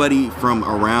 everybody from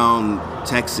around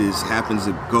Texas happens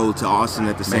to go to Austin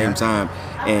at the same time,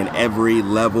 and every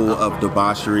level of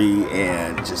debauchery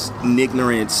and just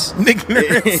ignorance.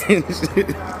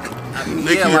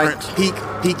 Yeah, like peak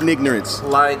ignorance.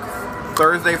 like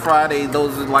Thursday, Friday,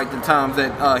 those are like the times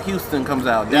that Houston comes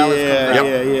out, Dallas comes out.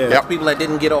 Yeah. People that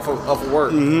didn't get off of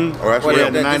work. Oh, that's Or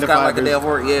right. that 9 just to got like a 5 day off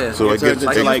work, yeah. So it gets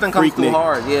like they, Houston comes through Freaknik.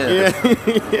 hard,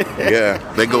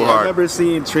 yeah. they go I hard. remember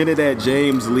seeing Trinidad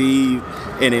James leave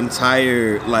an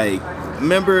entire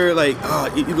remember like a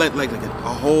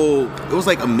whole, it was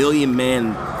like a million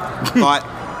man thought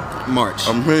march.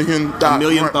 A million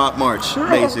thought march,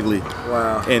 basically.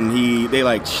 Wow. And they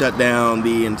like shut down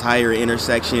the entire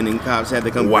intersection, and cops had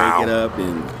to come break it up.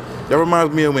 And That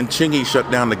reminds me of when Chingy shut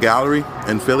down the gallery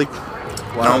in Philly.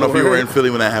 I don't know if you were in Philly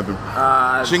when that happened.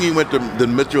 Chingy went to the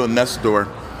Mitchell and Ness store.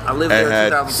 I lived and there had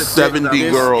 2016. 70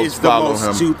 girls it's the follow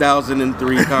most him.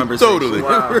 2003 conversation. Totally.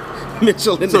 Wow.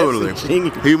 Mitchell and Totally. Ness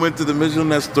and Chingy. He went to the Mitchell and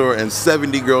Ness store and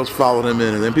 70 girls followed him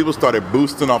in, and then people started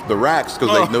boosting off the racks because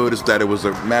they noticed that it was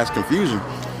a mass confusion.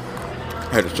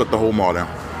 Had to shut the whole mall down.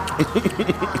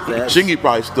 Chingy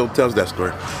probably still tells that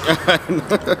story.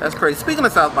 That's crazy. Speaking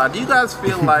of South by, do you guys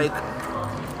feel like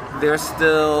there's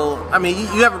still, I mean,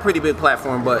 you have a pretty big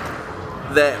platform, but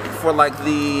that for like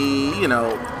the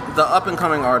up and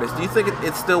coming artists, do you think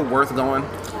it's still worth going?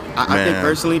 I think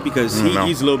personally, because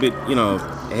he's a little bit,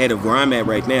 ahead of where I'm at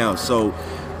right now. So,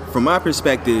 from my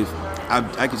perspective,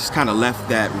 I just kind of left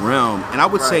that realm, and I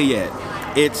would say,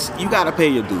 you got to pay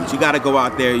your dues. You got to go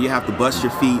out there. You have to bust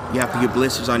your feet. You have to get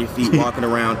blisters on your feet walking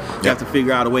around. You have to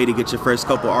figure out a way to get your first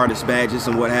couple artist badges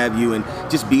and what have you, and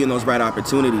just be in those right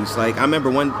opportunities. Like I remember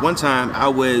one time I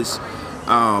was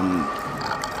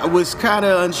kind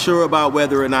of unsure about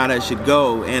whether or not I should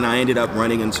go, and I ended up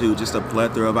running into just a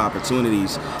plethora of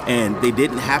opportunities, and they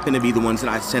didn't happen to be the ones that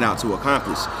I set out to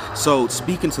accomplish. So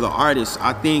speaking to the artists,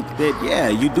 I think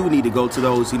that, you do need to go to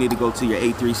those. You need to go to your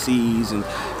A3Cs and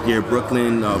your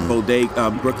Brooklyn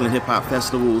Brooklyn Hip Hop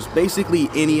Festivals. Basically,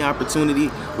 any opportunity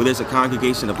where there's a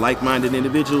congregation of like-minded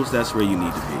individuals, that's where you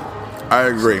need to be. I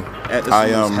agree. That's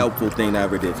the most helpful thing I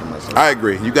ever did for myself. I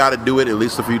agree. You got to do it at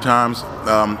least a few times.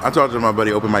 I talked to my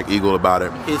buddy Open Mike Eagle about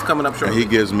it. He's coming up shortly. And he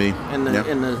gives me in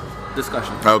the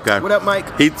discussion. Okay. What up,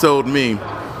 Mike? He told me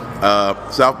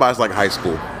South by is like high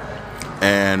school,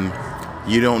 and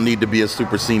you don't need to be a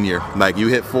super senior. Like you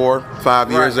hit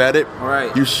 4-5 years at it,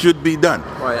 you should be done.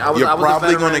 Right. You're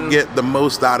probably going to get the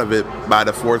most out of it by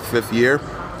the 4th, 5th year,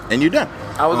 and you're done.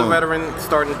 I was a veteran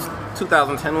starting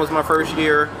 2010 was my first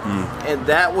year, and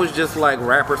that was just like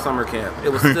rapper summer camp. It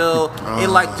was still, it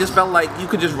like just felt like you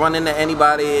could just run into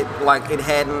anybody, like it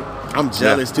hadn't. I'm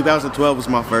jealous. 2012 was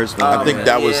my first one. I think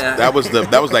that was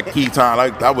that key time.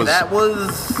 Like that was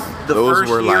the first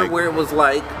year where it was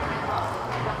like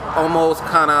almost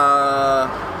kind of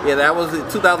that was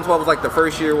 2012 was like the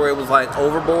first year where it was like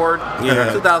overboard.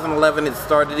 2011 it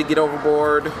started to get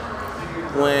overboard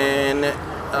when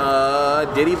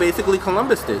Diddy basically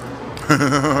Columbused it.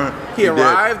 He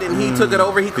arrived and he took it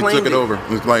over. He claimed took it over.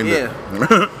 He claimed it.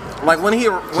 Like when he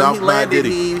landed,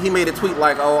 he made a tweet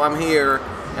like, "Oh, I'm here,"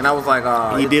 and I was like,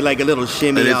 "Oh." He did like a little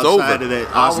shimmy outside of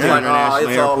that Austin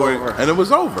International Airport, and it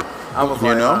was over. I was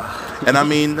like, And I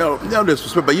mean, no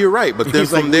disrespect, but you're right. But then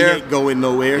from there, we ain't going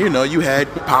nowhere. You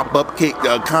had pop-up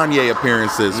Kanye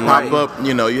appearances, pop-up.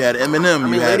 You had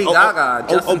Eminem. You had Lady Gaga,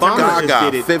 Justin Obama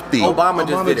just did it. 50. Obama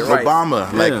just did it. Right.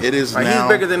 Obama, like it is now. He's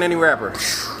bigger than any rapper.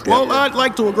 Well, I'd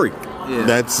like to agree. Yeah.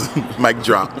 That's mic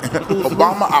drop.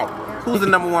 Obama out. Who's the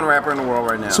number one rapper in the world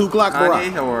right now? 2 Glock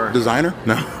Kanye or Designer?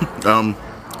 No.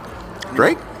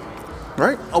 Drake?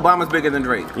 Right? Obama's bigger than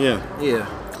Drake. Yeah.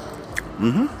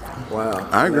 Wow.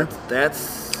 I agree.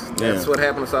 That's what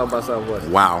happened to South by Southwest.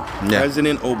 Wow. Yeah.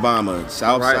 President Obama,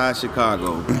 Southside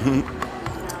Chicago.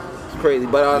 It's crazy.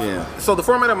 But so the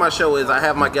format of my show is I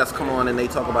have my guests come on and they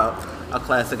talk about a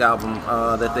classic album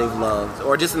that they've loved,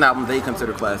 or just an album they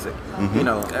consider classic.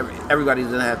 Everybody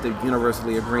doesn't have to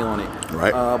universally agree on it.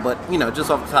 Right. But just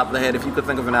off the top of the head, if you could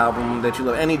think of an album that you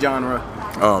love, any genre.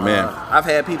 Oh man. I've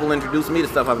had people introduce me to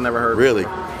stuff I've never heard. Really?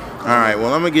 All right.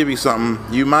 Well, I'm gonna give you something.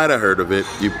 You might have heard of it.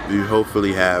 You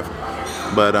hopefully have.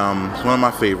 But it's one of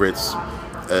my favorites.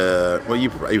 well,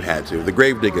 you had to. The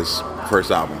Gravediggers'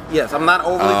 first album. Yes, I'm not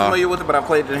overly familiar with it, but I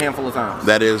played it a handful of times.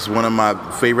 That is one of my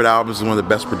favorite albums. One of the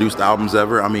best produced albums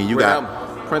ever. I mean, you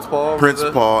got Prince Paul,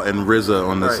 and RZA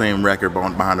on the same record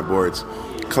behind the boards.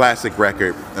 Classic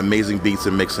record, amazing beats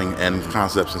and mixing and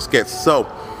concepts and skits. So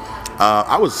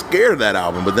I was scared of that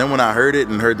album, but then when I heard it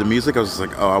and heard the music, I was just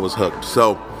like, oh, I was hooked.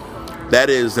 So that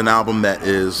is an album that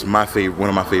is my favorite, one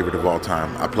of my favorite of all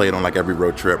time. I play it on like every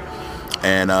road trip.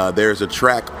 And there's a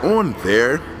track on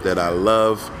there that I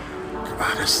love.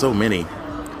 God, there's so many,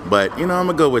 but you know I'm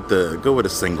gonna go with a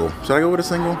single. Should I go with a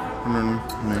single?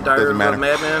 Doesn't matter.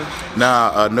 Madman.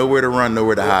 Nah, Nowhere to Run,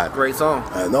 Nowhere to Hide. Great song.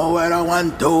 Nowhere to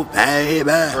run to, baby.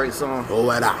 Great song.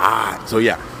 Nowhere to hide. So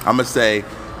yeah, I'm gonna say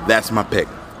that's my pick.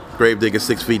 Gravedigger,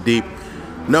 6 Feet Deep.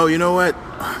 No, you know what?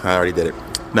 I already did it.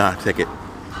 Nah, take it.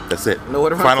 That's it.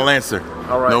 Nowhere to run. Final answer.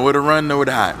 All right. Nowhere to Run, Nowhere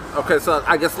to Hide. Okay, so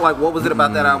I guess like what was it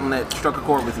about that album that struck a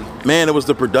chord with you? Man, it was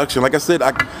the production. Like I said,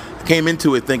 I came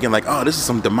into it thinking like, oh, this is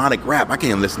some demonic rap. I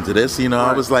can't listen to this. You know,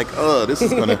 I was like, oh, this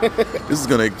is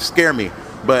gonna scare me.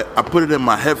 But I put it in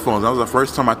my headphones. That was the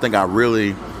first time I think I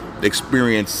really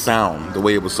experienced sound the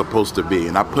way it was supposed to be.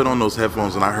 And I put on those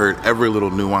headphones and I heard every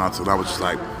little nuance, and I was just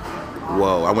like,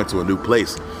 whoa, I went to a new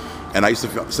place. And I used to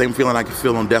feel the same feeling I could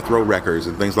feel on Death Row Records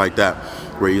and things like that,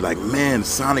 where you're like, man,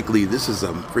 sonically, this is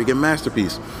a freaking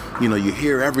masterpiece. You know, you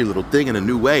hear every little thing in a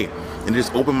new way. And it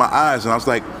just opened my eyes. And I was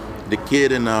like, the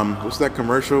kid in, what's that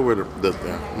commercial where I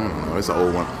don't know, it's an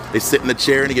old one. They sit in the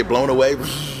chair and they get blown away.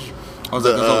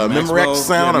 The Memorex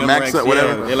sound or Max,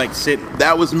 whatever. They like sit.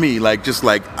 That was me, like just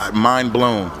like mind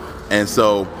blown. And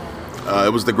so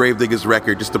it was the Gravediggers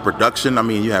record, just the production. I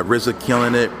mean, you have RZA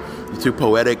killing it. Too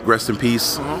Poetic, rest in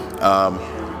peace. You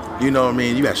know what I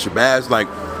mean? You had Shabazz, like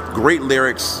great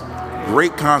lyrics,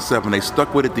 great concept, and they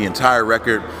stuck with it the entire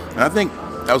record. And I think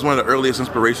that was one of the earliest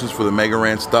inspirations for the Mega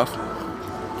Ran stuff,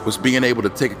 was being able to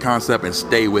take a concept and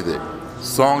stay with it,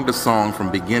 song to song,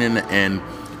 from beginning to end,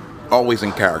 always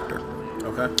in character.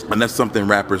 Okay. And that's something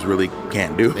rappers really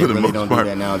can't do for the most part. Do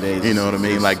that nowadays. You know what I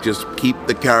mean? Like just keep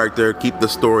the character, keep the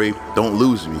story, don't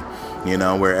lose me. You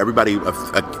know, where everybody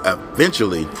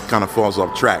eventually kind of falls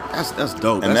off track. That's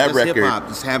dope. And that's record, hip-hop,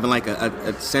 just having like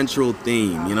a central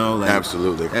theme, you know? Like,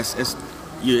 absolutely.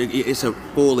 It's a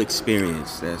full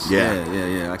experience.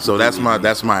 Yeah. So that's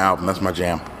my album. That's my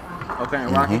jam. Okay,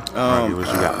 and Rocky? Rocky, what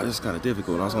you got? It's kind of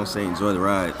difficult. I was going to say Enjoy the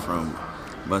Ride from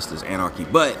Buster's Anarchy,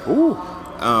 but...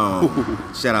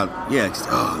 shout out,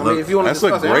 if you want to that's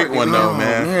a great Anarchy, one though,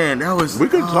 man. Man, that was we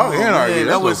could talk Anarchy. Man,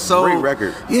 that was so great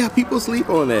record. Yeah, people sleep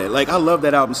on that. Like I love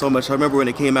that album so much. I remember when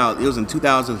it came out. It was in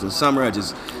 2000s in summer. I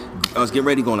was getting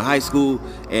ready to go to high school,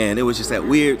 and it was just that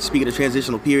weird. Speaking of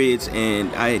transitional periods,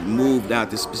 and I had moved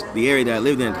out the area that I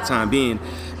lived in at the time being,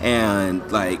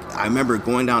 and like I remember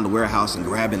going down to Warehouse and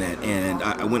grabbing that, and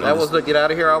I went. That was the Get Out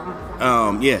of Here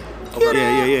album. Yeah.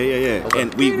 Yeah. Okay.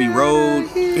 And we rode,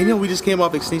 and you know, we just came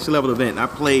off Extinction Level event, and I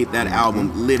played that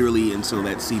album literally until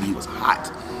that CD was hot.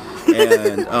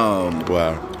 And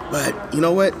wow. But you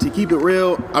know what? To keep it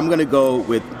real, I'm gonna go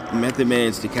with Method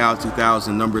Man's Decal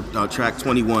 2000 track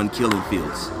 21, Killing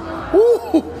Fields.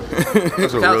 Woo!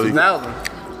 That's a really 2000.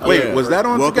 Wait, was that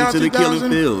on Welcome Decal to the 2000?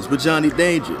 Killing Fields with Johnny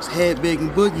Dangerous, Head Big and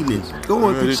Boogie Ninja,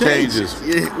 going through changes.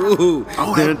 Yeah. Ooh.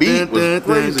 Oh, that beat was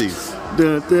crazy.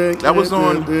 That was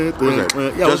on what was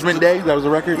that? Judgment Day? That was a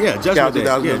record? Yeah, Judgment Day.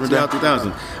 2000, Yeah, Judgment Day.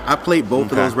 2000. I played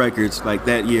both of those records like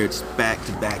that year. It's back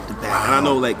to back to back. And I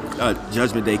know like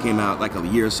Judgment Day came out like a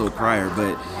year or so prior,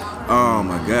 but oh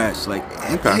my gosh, like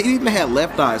he even had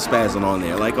Left Eye Spazzing on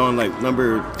there, like on like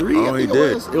number 3. Oh, he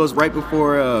did. It was right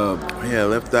before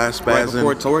Left Eye Spazzing. right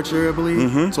before Torture, I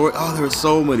believe. There were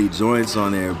so many joints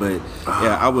on there, but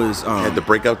I was had to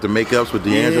break out the makeups with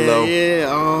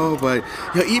D'Angelo. But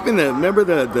even remember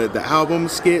the album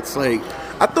skits, like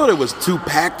I thought it was too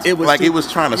packed. It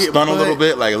was trying to stun a little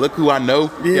bit. Like, look who I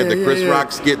know. Yeah, the Chris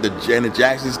Rock skit, the Janet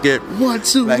Jackson skit. 1,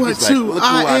 2, 1, 2.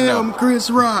 I am Chris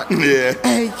Rock. Yeah.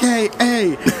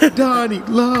 AKA Donnie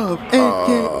Love.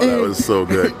 AKA. That was so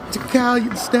good.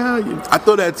 Italian Stallion. I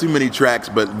thought it had too many tracks,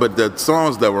 but the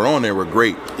songs that were on there were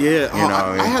great. Yeah.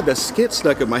 I had the skit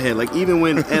stuck in my head. Like, even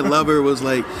when Ed Lover was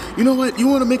like, you know what? You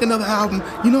want to make another album?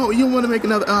 You want to make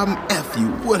another album? F you.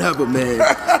 Whatever, man.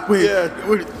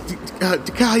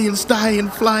 Italian Stallion,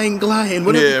 Flying Gliding,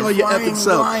 whatever you call your epic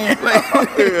self.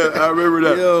 I remember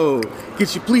that. Yo,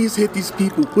 could you please hit these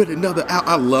people with another album?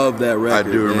 I love that record.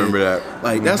 I do remember that.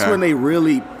 Like, that's when they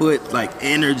really put, like,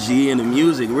 energy in the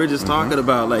music. We're just talking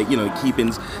about, like,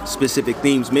 keeping specific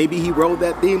themes. Maybe he wrote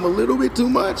that theme a little bit too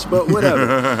much, but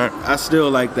whatever. I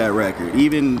still like that record.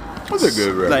 Even... It was a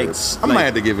good record. I might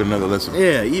have to give it another listen.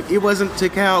 Yeah, it wasn't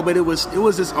Tikal, but it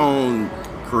was its own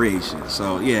creation.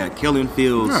 So yeah, Killing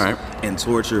Fields All right. and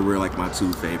Torture were like my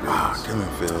two favorites. Ah, Killing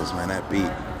Fields, man, that beat.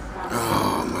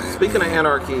 Oh man. Speaking of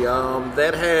Anarchy,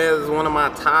 that has one of my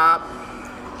top,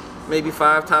 maybe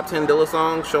 5 top 10 Dilla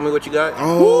songs. Show Me What You Got.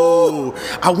 Oh,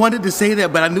 I wanted to say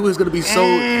that, but I knew it was gonna be so.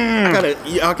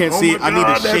 Y'all can't see it. I need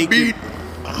to shake it.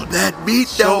 That beat,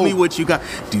 Show me what you got.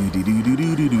 Do do do do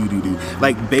do do do do do.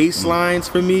 Like bass lines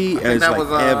for me, I think is that like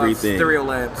was everything.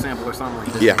 Stereolab sample or something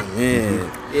like that. Yeah.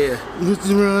 Yeah.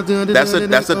 Yeah. That's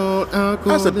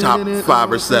a top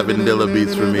 5 or 7 Dilla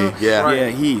beats for me. Yeah. Right. Yeah,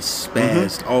 he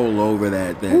spazzed all over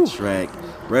that track.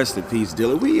 Rest in peace,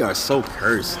 Dilla. We are so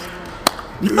cursed.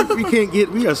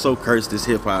 We are so cursed as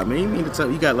hip hop, man. You mean to tell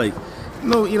you got like,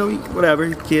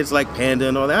 whatever, kids like Panda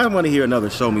and all that. I want to hear another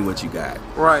Show Me What You Got.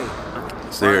 Right.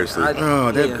 Seriously.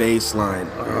 That bass line.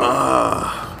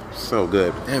 So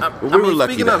good. We I were mean,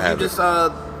 lucky speaking to of, have you it.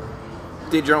 just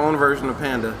did your own version of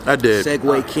Panda. I did.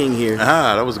 Segway King here.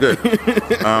 That was good.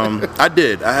 I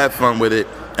did. I had fun with it.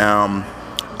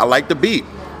 I like the beat.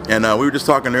 And we were just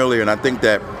talking earlier, and I think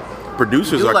that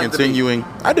producers You are like the continuing.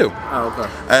 I do. Oh, okay.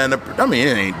 And I mean,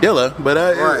 it ain't Dilla, but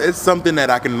Right. it's something that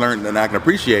I can learn and I can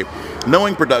appreciate.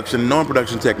 Knowing production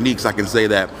techniques, I can say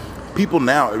that people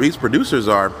now, these producers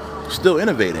are still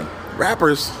innovating.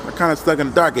 Rappers are kind of stuck in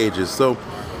the dark ages. So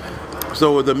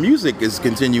the music is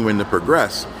continuing to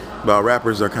progress, while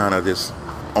rappers are kind of just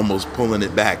almost pulling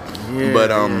it back.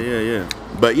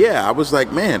 But yeah, I was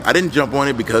like, man, I didn't jump on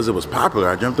it because it was popular.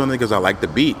 I jumped on it because I liked the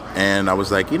beat, and I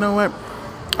was like, you know what,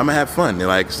 I'm gonna have fun. And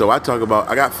like, so I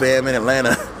got fam in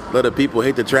Atlanta. A lot of people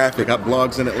hate the traffic. I got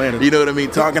blogs in Atlanta. You know what I mean?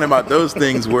 Talking about those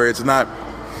things where it's not,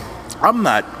 I'm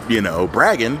not,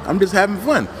 bragging. I'm just having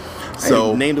fun.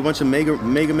 So named a bunch of Mega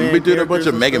Man. we did a bunch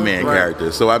of Mega stuff. Man Right.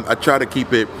 characters. So I try to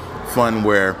keep it fun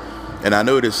where, and I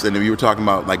noticed, and you were talking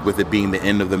about like with it being the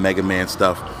end of the Mega Man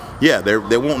stuff. Yeah, there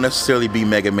won't necessarily be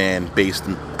Mega Man based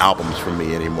albums for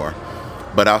me anymore,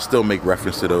 but I'll still make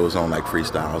reference to those on like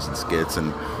freestyles and skits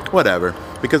and whatever,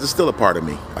 because it's still a part of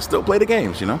me. I still play the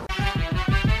games,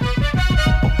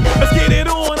 Let's get it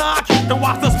on, I keep to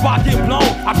watch the spot get blown.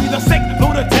 I be the sick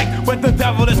lunatic with the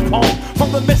devilish poem.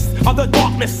 From the mist of the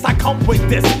darkness, I come with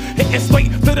this. Hitting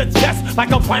straight to the chest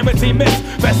like a primacy mist.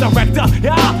 Resurrector,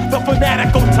 yeah, the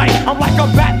fanatical type. I'm like a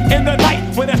bat in the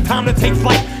night when it's time to take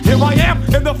flight. Here I am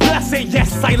in the flesh, and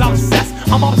yes, I'm obsessed.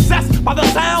 I'm obsessed by the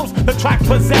sounds the track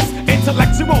possess.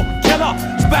 Intellectual, killer,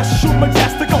 special,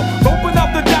 majestical. Open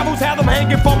up the devils, have them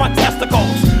hanging for my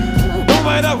testicles.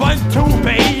 Nowhere to run to,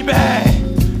 baby.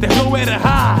 There's nowhere to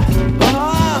hide.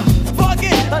 Fuck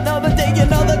it, another day,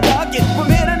 another docket. From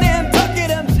here to Nantucket,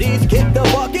 MCs kick the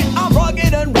bucket. I'm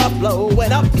rugged and rough,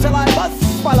 blowing up till I bust.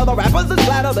 While other rappers is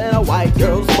flatter than a white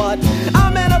girl's butt.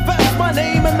 I manifest my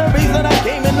name and the reason I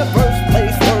came in the first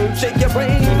place. Word, shake your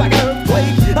brains like an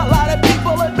earthquake. A lot of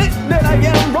people admit that I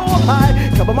am raw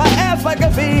high. Cover my ass like a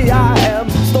V.I.M.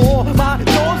 store. My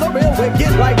doors are real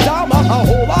wicked like Dharma. A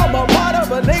whole alma mater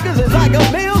for niggas is like a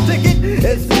meal ticket.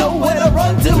 It's nowhere to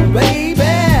run to, baby.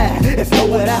 It's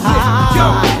nowhere to hide.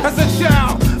 Yo, as a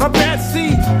child, a bad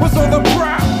seed was on the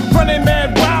prowl. Running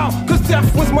mad wild, cause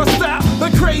death was my style. The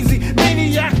crazy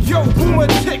maniac, yo, boomer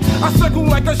tick. I circle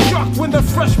like a shark when the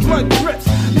fresh blood drips.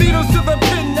 Needles to the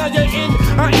pin, now you're in.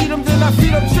 I eat them, then I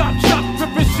feed them, chop, chop.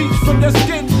 Ripping sheets from their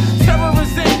skin. Terror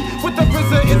is in, with the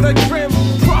RZA is a grim.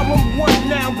 Problem 1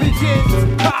 now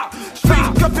begins. Ha!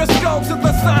 Speak up your skull to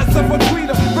the size of a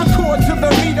tweeter. Record to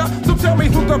the meter. So tell me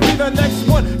who could be the next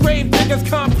one. Grave diggers,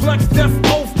 complex, death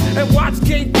oath, and watch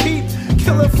gate keep.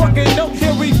 Killer fucking note,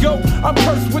 here we go. I'm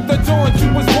cursed with the dawn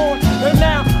you was born, and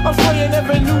now I'm slaying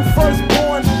every new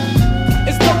firstborn.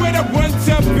 It's nowhere to run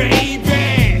to,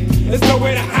 baby. It's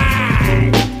nowhere to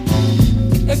hide.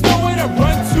 It's nowhere to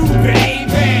run to,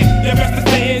 baby. You best to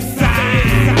stay inside.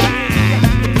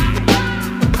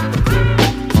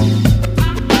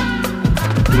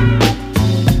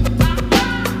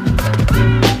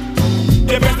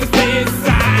 You best to stay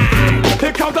inside.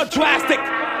 Here comes the drastic.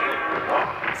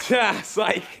 Yeah, it's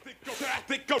like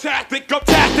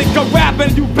tactic of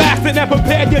rapping, you bastard, and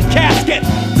prepare your casket.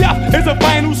 Death is a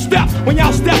final step when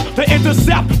y'all step to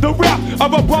intercept the rep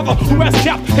of a brother who has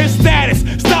kept his status.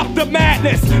 Stop the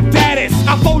madness, that is.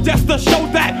 I fold just to show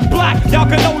that black, y'all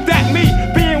can know that me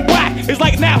being whack is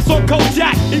like Naps or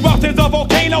Kojak. Eruptions of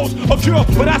volcanoes occur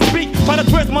when I speak, try to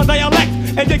twist my dialect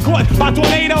and get caught by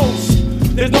tornadoes.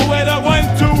 There's nowhere to run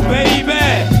to, baby.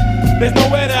 There's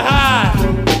nowhere to hide.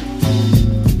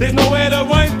 There's nowhere to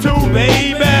run to,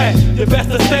 baby. You best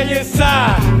to stay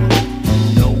inside.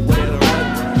 Nowhere to run,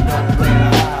 nowhere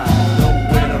to hide.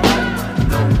 Nowhere to run,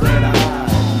 nowhere to hide.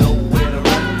 Nowhere to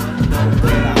run,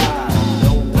 nowhere to hide.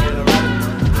 Nowhere to run,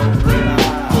 nowhere to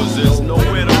hide. 'Cause there's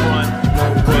nowhere to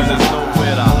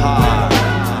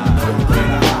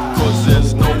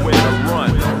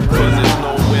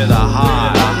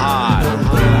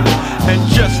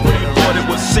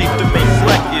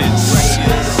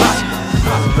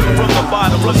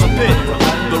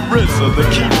Caesar, the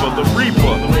keeper, the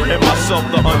reaper, and myself,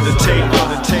 the undertaker.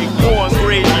 Born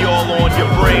gravy all on your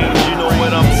brains, you know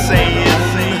what I'm saying?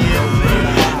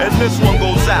 And this one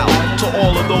goes out to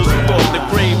all of those who thought the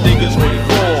grave diggers would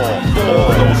fall. All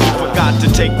those who forgot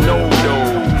to take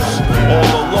no-nos. All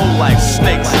the low-life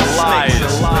snakes and liars.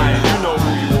 You know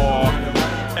who you are.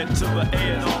 And to the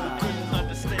A&R who couldn't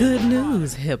understand. Good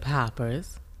news,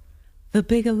 hip-hoppers. The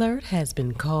big alert has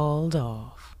been called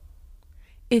off.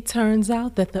 It turns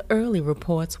out that the early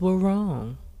reports were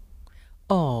wrong.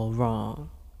 All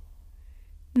wrong.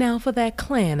 Now for that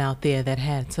clan out there that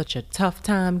had such a tough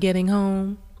time getting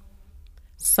home,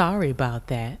 sorry about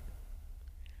that.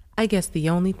 I guess the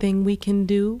only thing we can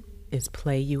do is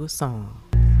play you a song.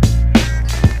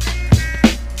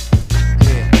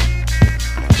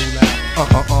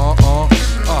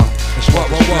 It's what?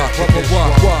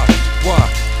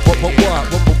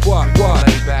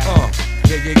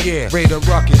 Yeah. Raider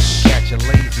Ruckus. Catch a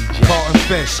lazy jet. Carlton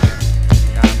Fence.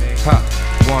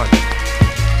 1,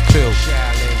 2.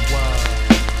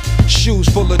 Shoes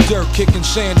full of dirt, kicking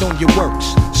sand on your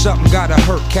works. Something gotta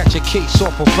hurt, catch a case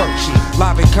off a verse.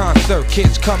 Live in concert,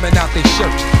 kids coming out their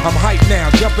shirts. I'm hyped now,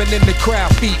 jumping in the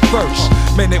crowd, feet first.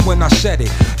 Minute when I said it,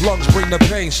 lungs bring the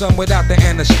pain, some without the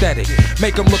anesthetic.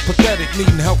 Make them look pathetic,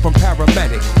 needing help from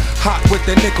paramedic. Hot with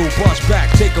the nickel, bust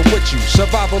back, take it with you.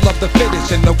 Survival of the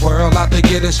fittest in the world, out to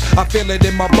get us. I feel it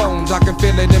in my bones, I can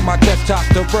feel it in my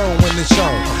testosterone when it's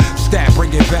on. Stat,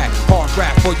 bring it back, hard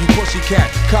rap for you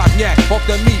pussycat. Cognac, off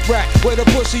the meat rack, where the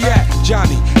pussy at?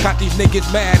 Johnny, got these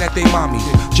niggas mad at they mommy.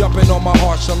 Jumping on my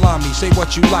hard salami, say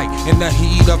what you like in the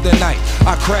heat of the night.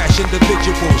 I crash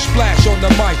individual, splash on the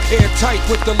mic, airtight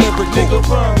with the lyrical. Nigga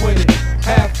run with it,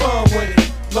 have fun with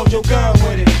it, load your gun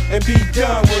with it, and be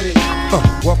done with it.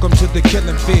 Welcome to the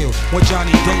killing field, where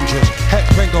Johnny Dangerous,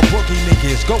 headbanger boogie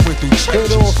niggas going through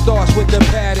changes. It all starts with the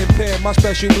pad and pen, my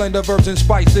special blend of herbs and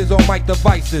spices on mic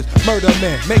devices. Murder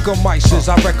men, make them mices,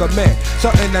 I recommend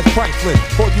something that's priceless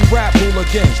for you rap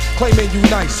hooligans, claiming you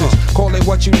nicest. Call it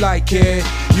what you like, kid.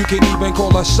 You can even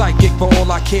call a psychic for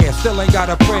all I care. Still ain't got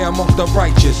a prayer amongst the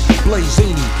righteous.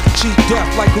 Blazini, cheat death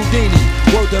like Houdini.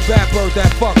 Word to bad birds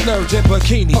that fuck nerds in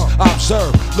bikinis.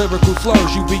 Observe lyrical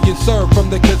slurs, you being served from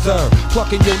the kazerve.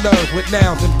 Plucking your nerves with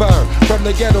nouns and verbs. From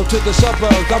the ghetto to the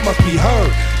suburbs, I must be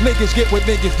heard. Niggas get what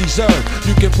niggas deserve.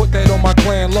 You can put that on my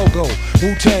clan logo.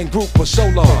 Wu-Tang group for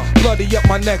solo. Bloody up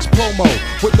my next promo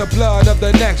with the blood of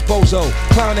the next bozo.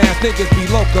 Clown ass niggas be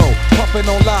loco. Puffin'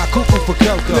 on live, cuckoo for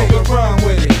cocoa. Nigga run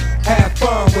with it, have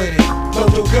fun with it,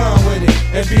 load your gun with it,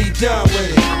 and be done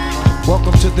with it.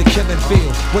 Welcome to the killing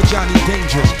field, where Johnny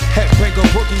Dangerous, headbanger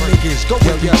boogie niggas go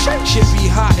with ya. Shit be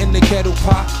hot in the kettle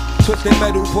pot. Twisted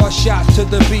metal, bust shots to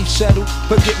the beef settle.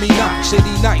 Forget me not,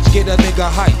 city nights, get a nigga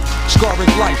hype.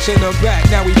 Scarring lights in the back,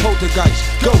 now we poltergeist.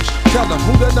 Ghost, tell him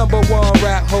who the #1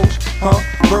 rap host, huh?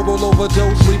 Verbal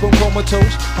overdose, leave him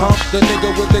comatose, huh? The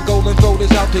nigga with the golden throat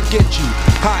is out to get you.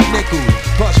 Hot nickel,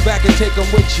 bust back and take him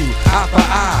with you. Eye for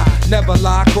eye, never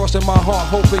lie, crossing my heart,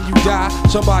 hoping you die.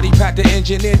 Somebody pat the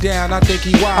engineer down, I think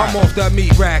he wild. I'm off the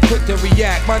meat rack, quick to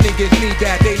react. My niggas need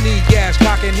that, they need gas,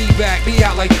 cocking he back. Be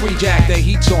out like free jack, the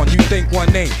heat's on. You think one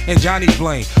name, and Johnny's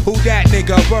blame. Who that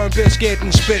nigga? Burn biscuit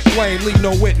and spit flame, leave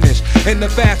no witness. In the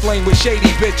fast lane with shady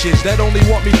bitches that only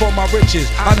want me for my riches.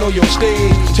 I know your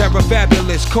stage, terror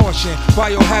fabulous, caution.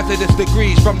 Biohazardous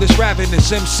degrees from this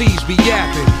ravenous MCs be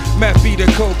yapping. Meth be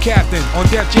the co-captain on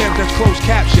Def Jam that's closed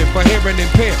caption for hearing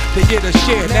impaired to get a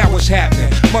share. Now what's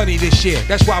happening? Money this year,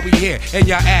 that's why we here. And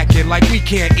y'all acting like we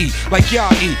can't eat, like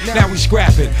y'all eat. Now we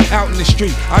scrapping out in the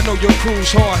street. I know your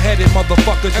crew's hard-headed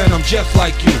motherfuckers, and I'm just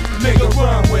like you. Nigga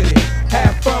run with it,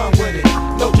 have fun with it,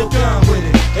 load your gun with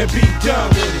it, and be done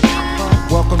with it.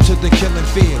 Welcome to the killing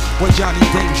field, where Johnny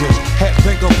Dangerous,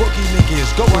 headbanger boogie niggas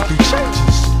going through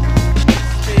changes.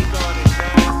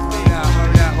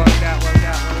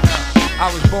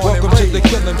 I was born Welcome to the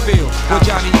killing field, where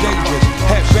Johnny Dangerous,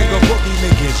 headbanger boogie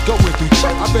niggas going through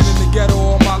changes. I've been in the ghetto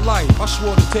all my life. I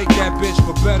swore to take that bitch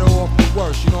for better or for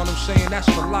worse. You know what I'm saying? That's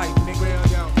for life, nigga.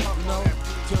 You know,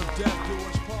 till death do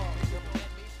us part.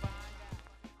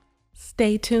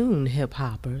 Stay tuned,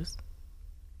 hip-hoppers.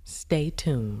 Stay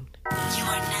tuned. You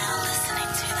are now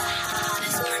listening to the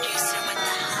hottest producer with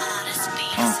the hottest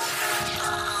beats.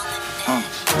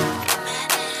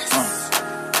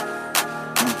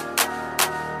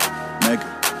 Mega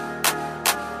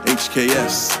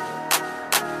HKS.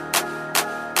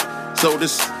 So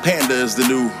this Panda is the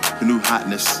new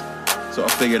hotness. So I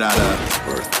figured I'd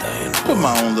put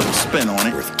my own little spin on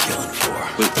it. Worth killing for.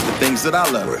 With the things that I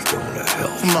love. Worth going to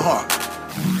hell. From the heart.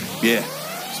 Yeah,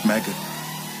 it's Mega.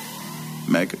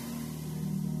 Mega.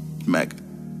 Mega.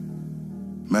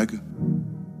 Mega.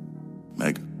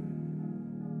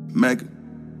 Mega.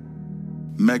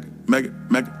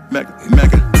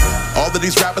 All of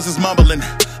these rappers is mumbling.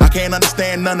 I can't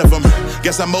understand none of them.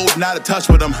 Guess I'm old and out of touch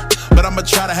with them. But I'ma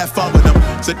try to have fun with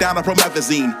them. Sit down on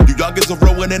promethazine. You youngins are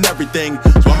rolling and everything.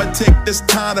 So I'ma take this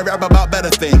time to rap about better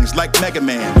things like Mega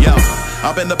Man. Yo,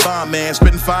 I've been the bomb man,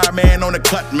 spitting fire man on the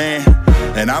cut man.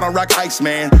 And I don't rock ice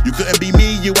man. You couldn't be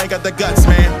me, you ain't got the guts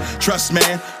man. Trust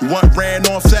man, one ran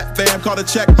on set fam, called a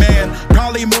check man.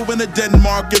 Probably moving to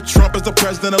Denmark if Trump is the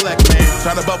president-elect man.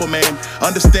 Trying to bubble man,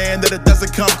 understand that it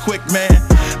doesn't come quick man.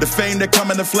 The fame that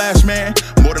come in the flash man,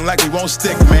 more than likely won't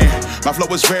stick man. My flow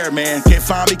is rare man, can't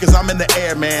find me cause I'm in the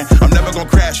air man. I'm never gonna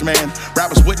crash man,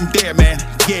 rappers wouldn't dare man.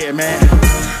 Yeah man,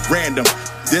 random.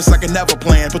 This I can never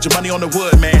plan, put your money on the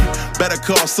wood, man. Better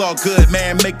call, it's all good,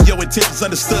 man. Make your intentions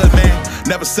understood, man.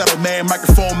 Never settle, man.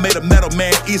 Microphone made of metal,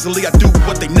 man. Easily I do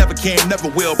what they never can, never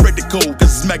will. Break the code,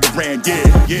 cause it's Mega Ran,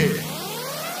 yeah.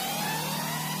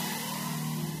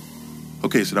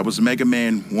 Okay, so that was Mega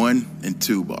Man 1 and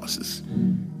 2 bosses.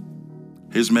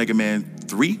 Here's Mega Man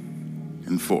 3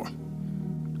 and 4.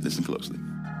 Listen closely.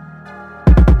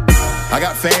 I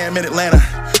got fam in Atlanta.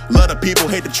 Love the people,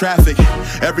 hate the traffic.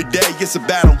 Every day it's a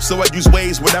battle, so I use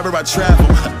Waze whenever I travel.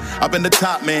 I've been the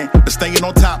top, man, but staying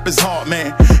on top is hard,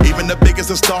 man. Even the biggest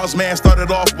of stars, man,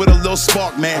 started off with a little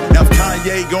spark, man. Now if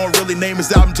Kanye gon' really name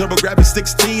his album TurboGrafx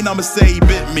 16, I'ma say he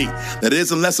bit me. That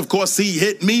is, unless of course he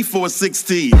hit me for a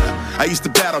 16. I used to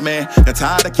battle, man, got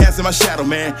tired of casting my shadow,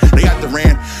 man. They got the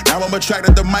ran, now I'm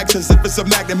attracted to mics as if it's a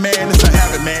magnet, man. It's a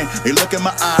habit, man. They look in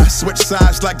my eyes, switch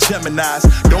sides like Geminis.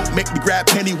 Don't make me grab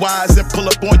Pennywise and pull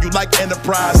up on you like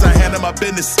Enterprise. I handle my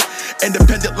business,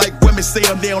 independent like women say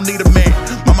they don't need a man.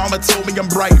 My mama told me I'm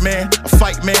bright, man. A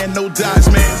fight, man, no dodge,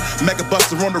 man. Mega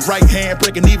Buster on the right hand,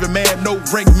 breaking even, man. No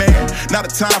ring, man. Not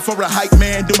a time for a hype,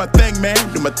 man. Do my thing, man.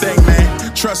 Do my thing,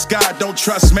 man. Trust God, don't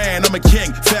trust, man. I'm a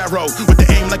king, Pharaoh, with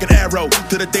the aim like an arrow.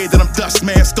 To the day that I'm dust,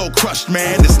 man. Still crushed,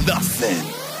 man. It's nothing.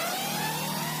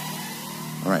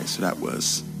 All right, so that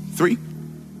was 3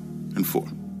 and 4.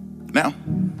 Now,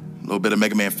 a little bit of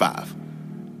Mega Man 5.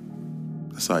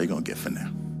 That's all you're gonna get for now.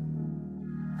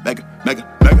 Mega.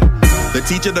 The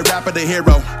teacher, the rapper, the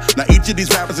hero. Now each of these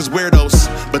rappers is weirdos,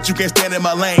 but you can't stand in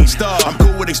my lane. I'm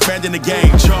cool with expanding the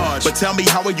game. But tell me,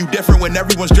 how are you different when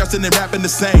everyone's dressing and rapping the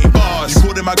same? Bars. You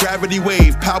caught in my gravity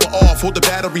wave, power off, hold the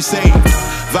battery safe.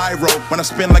 Viral, when I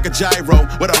spin like a gyro,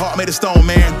 with a heart made of stone,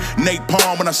 man. Nate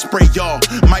Palm when I spray y'all,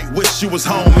 might wish you was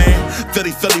home, man.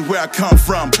 Philly, where I come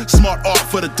from. Smart art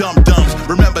for the dum-dums.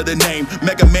 Remember the name,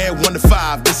 Mega Man 1 to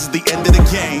 5. This is the end of the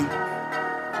game.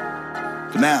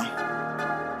 For now,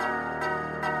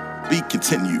 be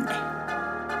continued.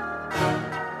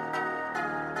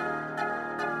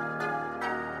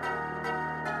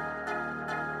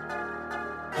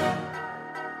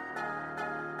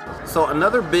 So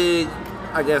another big,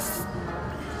 I guess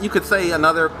you could say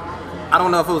another, I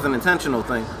don't know if it was an intentional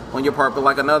thing on your part, but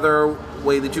like another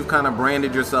way that you've kind of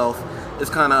branded yourself is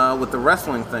kind of with the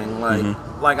wrestling thing. Like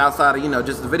like outside of,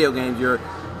 just the video games, you're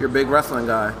a big wrestling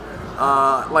guy.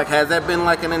 Like, has that been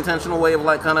like an intentional way of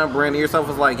like kind of branding yourself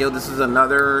as like, yo, this is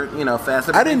another,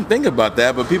 facet? I didn't think about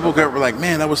that, but people were like,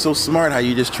 man, that was so smart how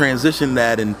you just transitioned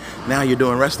that and now you're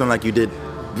doing wrestling like you did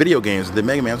video games, did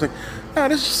Mega Man. I was like, no,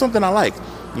 this is just something I like,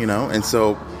 and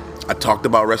so I talked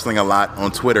about wrestling a lot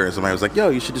on Twitter, and somebody was like, yo,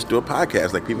 you should just do a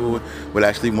podcast. Like, people would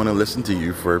actually want to listen to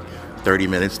you for 30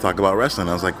 minutes talk about wrestling.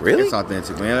 I was like, really? It's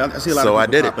authentic, man. I see a lot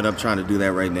of people popping up trying to do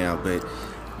that right now, but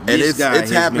and it's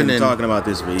happening. Been talking about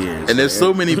this for years. And there's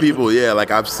so many people, like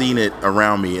I've seen it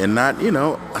around me, and not,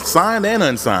 signed and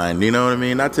unsigned, you know what I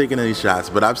mean? Not taking any shots,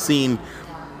 but I've seen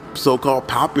so-called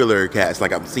popular cats,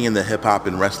 like I'm seeing the hip-hop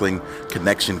and wrestling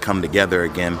connection come together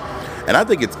again. And I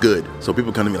think it's good. So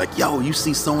people come to me like, yo, you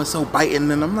see so-and-so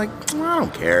biting, and I'm like, I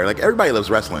don't care. Like, everybody loves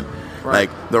wrestling. Right.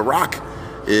 Like, The Rock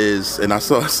is, and I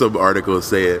saw some articles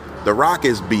say it, The Rock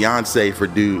is Beyonce for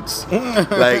dudes.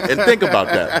 Like, and think about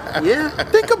that. Yeah,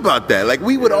 think about that. Like,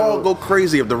 we would all go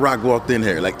crazy if The Rock walked in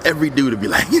here. Like, every dude would be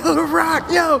like, yo, The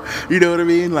Rock, yo. You know what I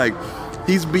mean? Like,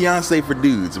 he's Beyonce for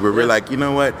dudes. Where we're like, you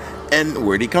know what? And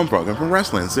where'd he come from? Come from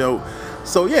wrestling. So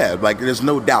yeah, like, there's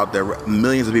no doubt that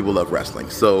millions of people love wrestling.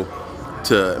 So,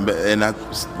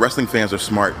 wrestling fans are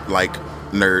smart, like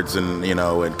nerds and,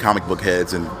 and comic book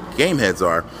heads and game heads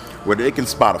are, where they can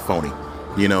spot a phony,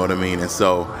 you know what I mean? And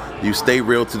so you stay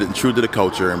real to true to the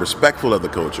culture and respectful of the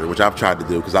culture, which I've tried to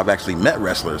do because I've actually met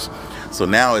wrestlers. So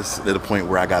now it's at a point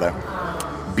where I gotta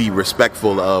be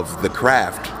respectful of the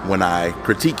craft when I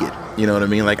critique it. You know what I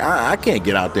mean? Like, I can't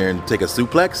get out there and take a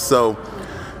suplex. So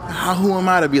who am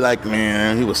I to be like,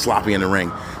 man, he was sloppy in the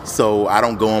ring? So I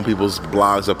don't go on people's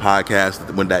blogs or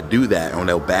podcasts when that do that, or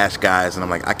they'll bash guys, and I'm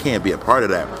like, I can't be a part of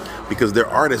that because they're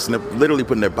artists and they're literally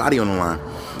putting their body on the line.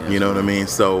 You know what I mean?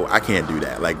 So I can't do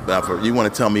that. Like, if you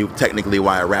want to tell me technically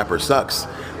why a rapper sucks,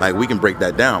 like, we can break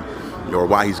that down, or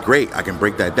why he's great, I can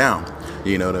break that down.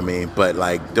 You know what I mean? But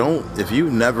like, if you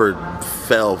never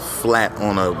fell flat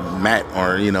on a mat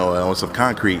or, you know, on some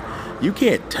concrete, you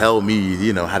can't tell me,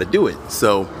 you know, how to do it.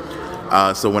 So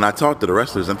when I talk to the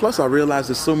wrestlers, and plus I realize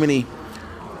there's so many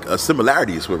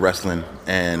similarities with wrestling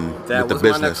and That with the was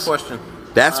business. my next question.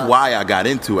 That's why I got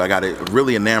into it. I got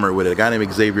really enamored with it. A guy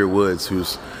named Xavier Woods,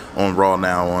 who's on Raw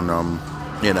now, on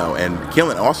you know, and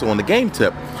killing also on the Game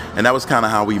Tip. And that was kind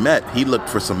of how we met. He looked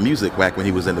for some music back when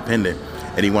he was independent,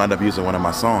 and he wound up using one of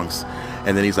my songs.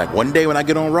 And then he's like, one day when I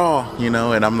get on Raw, you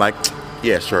know, and I'm like,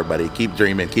 yeah, sure, buddy. Keep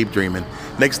dreaming, keep dreaming.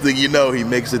 Next thing you know, he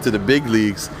makes it to the big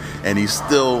leagues, and he's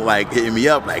still like hitting me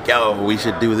up like, yo, we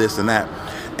should do this and that.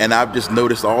 And I've just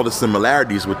noticed all the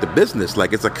similarities with the business.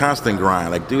 Like, it's a constant grind.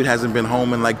 Like, dude hasn't been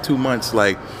home in like 2 months.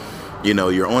 Like, you know,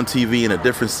 you're on TV in a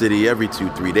different city every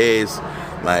 2-3 days.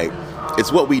 Like,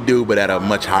 it's what we do, but at a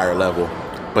much higher level.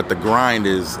 But the grind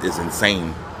is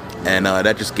insane. And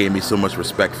that just gave me so much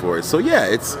respect for it. So yeah,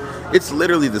 it's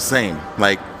literally the same.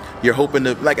 Like, you're hoping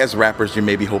to, like, as rappers, you're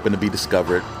maybe hoping to be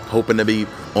discovered, hoping to be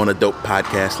on a dope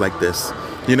podcast like this.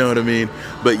 You know what I mean?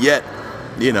 But yet,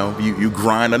 you know, you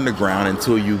grind underground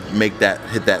until you hit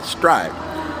that stride.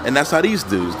 And that's how these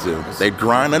dudes do. They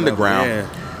grind underground,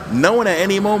 knowing at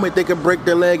any moment they could break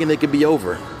their leg and it could be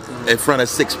over in front of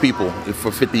 6 people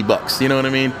for $50. You know what I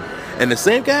mean? And the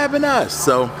same can happen to us.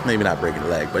 So maybe not breaking the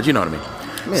leg, but you know what I mean?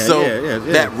 Yeah,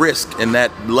 that risk and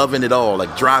that loving it all,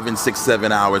 like driving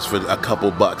 6-7 hours for a couple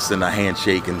bucks and a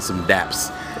handshake and some daps.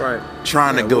 Right.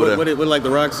 Trying to go what like The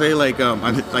Rock say, like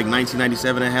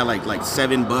 1997, I had like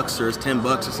 $7 or it's $10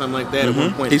 or something like that. At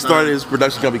one point, he started his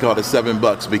production company called it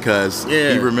 $7 because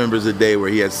he remembers a day where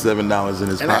he had $7 in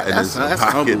his pocket. That's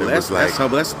humble. That's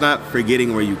humble. That's not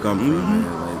forgetting where you come from.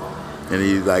 Man.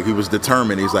 And he was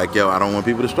determined. He's like, yo, I don't want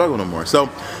people to struggle no more. So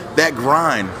that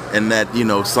grind and that, you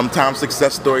know, sometimes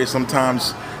success story,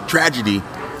 sometimes tragedy,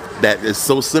 that is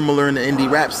so similar in the indie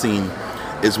rap scene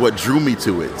is what drew me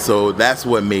to it. So that's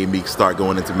what made me start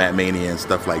going into Matt Mania and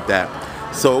stuff like that.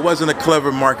 So it wasn't a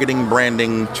clever marketing,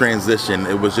 branding transition.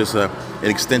 It was just an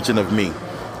extension of me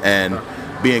and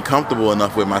being comfortable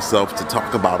enough with myself to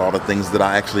talk about all the things that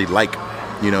I actually like.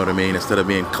 You know what I mean? Instead of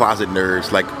being closet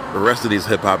nerds like the rest of these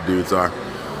hip hop dudes are,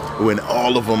 when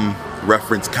all of them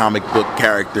reference comic book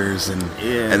characters and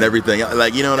everything.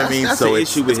 Like, you know what I mean? That's So the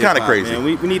it's issue with kind of hip-hop, crazy. Man.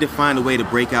 We need to find a way to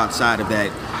break outside of that,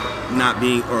 not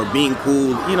being being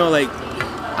cool. You know, like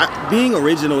being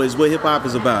original is what hip hop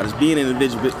is about. It's being an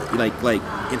individual. Like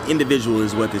an individual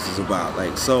is what this is about.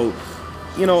 Like, so,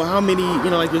 you know, how many,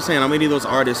 you know, like you're saying, how many of those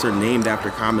artists are named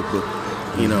after comic book,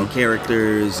 you know,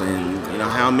 characters, and you know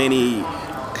how many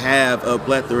have a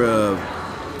plethora of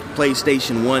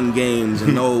PlayStation 1 games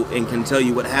and and can tell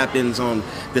you what happens on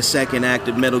the second act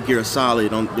of Metal Gear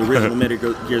Solid, on the original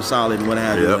Metal Gear Solid and what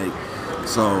have you. Like,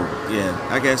 so yeah,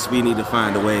 I guess we need to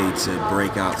find a way to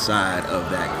break outside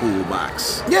of that cool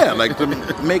box. Yeah, like to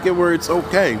make it where it's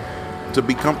okay to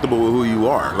be comfortable with who you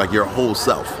are, like your whole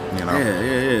self, you know?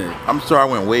 Yeah. I'm sorry I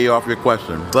went way off your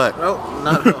question, but... No,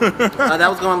 not at all. That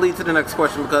was going to lead to the next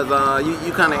question because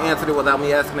you kind of answered it without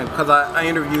me asking it, because I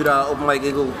interviewed Open Mike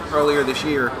Eagle earlier this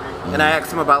year, and I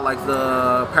asked him about like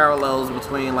the parallels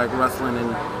between like wrestling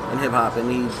and hip-hop,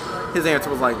 and his answer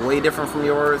was like way different from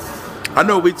yours. I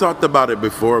know we talked about it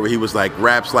before, where he was like,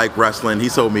 rap's like wrestling. He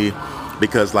told me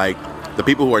because like the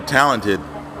people who are talented,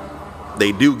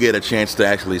 they do get a chance to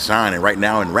actually shine. And right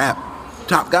now in rap,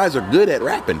 top guys are good at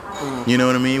rapping. You know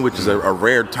what I mean? Which is a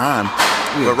rare time.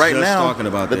 But right now, talking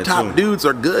about the top dudes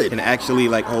are good. And actually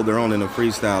like hold their own in a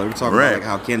freestyle. We're talking about like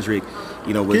how Kendrick,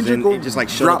 you know, was just like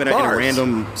showed up in a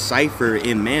random cypher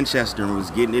in Manchester and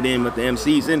was getting it in with the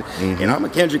MCs. And I'm a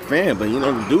Kendrick fan, but you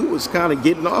know, the dude was kind of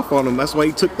getting off on him. That's why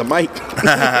he took the mic.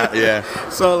 Yeah.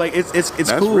 So like it's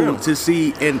That's cool real. to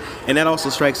see, and that also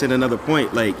strikes at another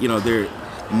point. Like, you know, they're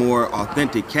more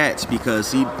authentic cats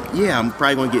because I'm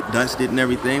probably gonna get dusted and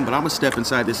everything, but I'm gonna step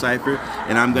inside the cypher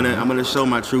and I'm gonna show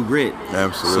my true grit.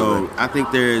 Absolutely. So I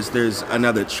think there's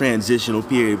another transitional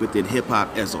period within hip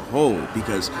hop as a whole,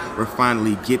 because we're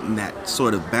finally getting that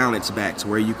sort of balance back to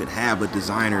where you could have a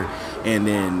designer and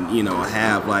then, you know,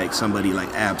 have like somebody like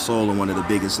Ab Soul on one of the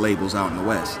biggest labels out in the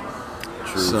West.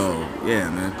 True. So yeah,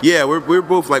 man. Yeah, we're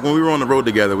both like, when we were on the road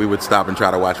together, we would stop and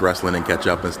try to watch wrestling and catch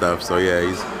up and stuff. So yeah,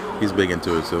 he's big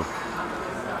into it too.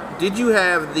 Did you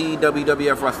have the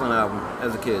WWF wrestling album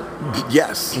as a kid?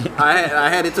 Yes. I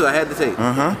had it too. I had the tape.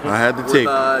 I had the With, tape.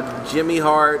 Jimmy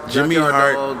Hart. Jimmy Junkyard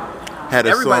Hart Dog. had a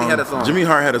Everybody song. had a song. Jimmy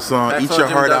Hart had a song. That's Eat all Your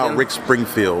Jim Heart Duggan. Out, Rick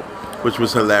Springfield, which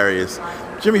was hilarious.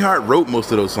 Jimmy Hart wrote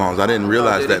most of those songs. I didn't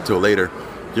realize did he? that till later.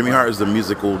 Jimmy Hart is the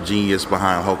musical genius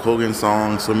behind Hulk Hogan's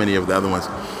songs, so many of the other ones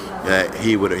that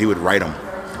he would write them.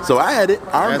 So I had it.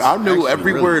 I knew actually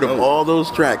every really word of dope. all those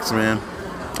tracks, man.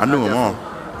 I knew them all.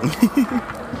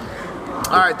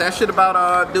 All right, that shit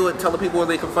about do it. Tell the people where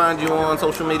they can find you on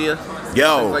social media.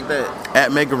 Yo, Things like that.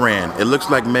 at Megaran. It looks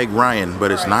like Meg Ryan,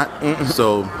 but it's not.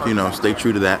 So, stay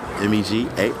true to that.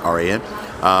 MEGARAN.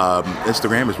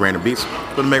 Instagram is Random Beats.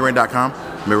 Go to Megaran.com,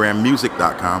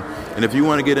 MegaranMusic.com. And if you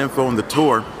want to get info on the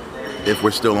tour, if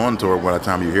we're still on tour by the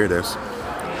time you hear this,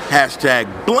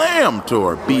 #BLAM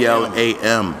Tour,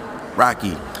 BLAM,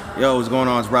 Rocky. Yo, what's going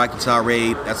on? It's Rocky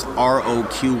Tirade. That's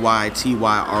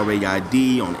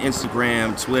ROQYTYRAID on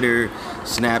Instagram, Twitter,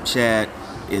 Snapchat.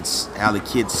 It's how the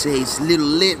kids say it's a little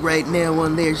lit right now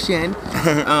on there, Shen.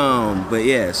 But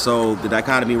yeah, so the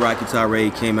Dichotomy Rocky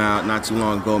Tirade came out not too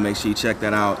long ago. Make sure you check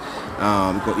that out.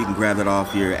 You can grab that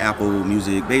off your Apple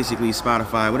Music, basically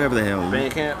Spotify, whatever the hell.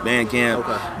 Bandcamp? Bandcamp.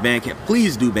 Okay. Bandcamp.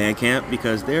 Please do Bandcamp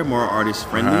because they're more artist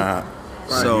friendly.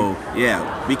 So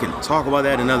yeah, we can talk about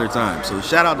that another time. So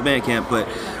shout out to Bandcamp, but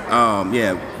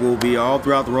yeah, we'll be all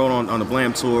throughout the road on the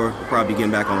Blam tour. We'll probably be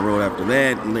getting back on the road after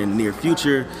that in the near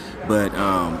future. But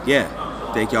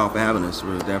yeah, thank y'all for having us.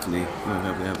 We'll definitely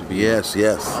have to be here.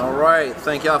 Yes. All right,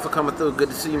 thank y'all for coming through. Good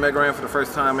to see you, Megaran, for the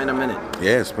first time in a minute.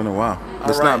 Yeah, it's been a while.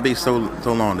 Let's right. not be so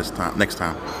long next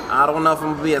time. I don't know if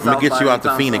I'm gonna be at I'm gonna South get you by out to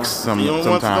anytime Phoenix soon. You don't want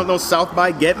to sometime. go no South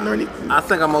by Getting or anything? I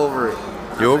think I'm over it.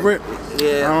 You over it?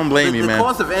 Yeah, I don't blame you, the man.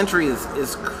 cost of entry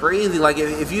is crazy. Like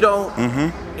if you don't,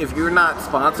 if you're not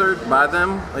sponsored by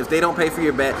them, if they don't pay for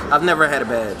your badge, I've never had a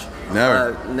badge.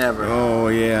 Never. Never. Oh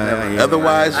yeah.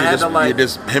 Otherwise, I had to, like- you're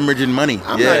just hemorrhaging money.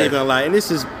 I'm not even gonna lie, and this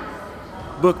is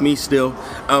book me still,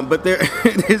 but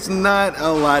there's not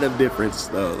a lot of difference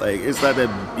though. Like it's not that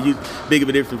big of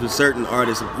a difference with certain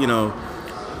artists.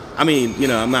 I mean,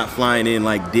 I'm not flying in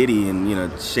like Diddy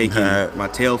and shaking my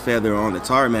tail feather on the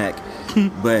tarmac,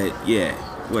 but yeah,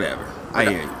 whatever. I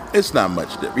hear you. It's not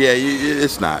much different. Yeah,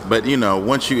 it's not. But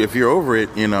if you're over it,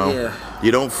 Yeah.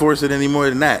 you don't force it any more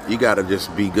than that. You gotta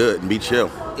just be good and be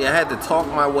chill. Yeah, I had to talk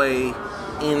my way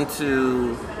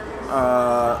into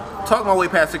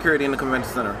past security in the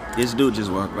convention center. This dude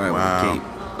just walked by with a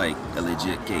cape, like a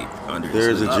legit cape under his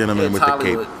There's a hood. gentleman It's with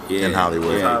Hollywood. the cape in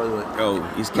Hollywood. It's Hollywood. Oh,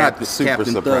 he's Not Captain, super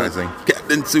Captain surprising. Thug.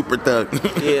 Captain Super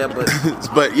Thug. Yeah, but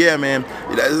But yeah, man,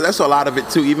 that's a lot of it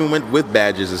too. Even with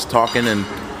badges, is talking and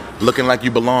looking like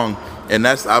you belong. And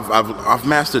that's I've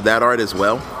mastered that art as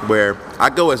well. Where I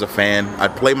go as a fan, I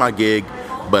play my gig,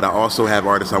 but I also have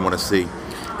artists I want to see.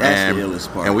 That's the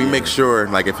illest part, And we yeah. make sure,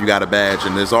 like, if you got a badge,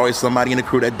 and there's always somebody in the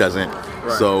crew that doesn't.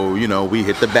 Right. So we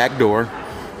hit the back door.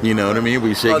 You know what I mean?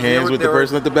 We shake hands with the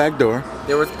person at the back door.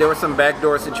 there were some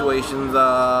backdoor situations,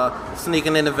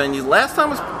 sneaking into venues. Last time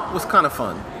was kind of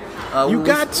fun. You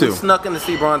got to. We snuck in to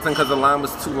see Bronson because the line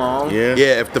was too long. Yeah.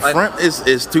 Yeah, if the front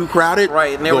is too crowded,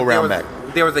 Right, and go around back.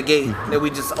 There was a gate that we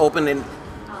just opened and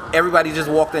everybody just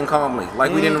walked in calmly.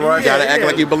 Like we didn't rush. You gotta act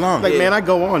like you belong. Like, man, I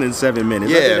go on in 7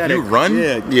 minutes. I did Yeah, that if you a- run, a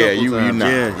you couple times. not.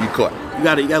 Yeah. You caught. You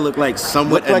gotta look like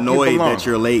somewhat Look like you annoyed belong. that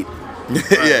you're late.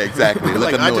 Yeah, exactly.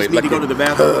 Look Like, I annoyed. just need to go to the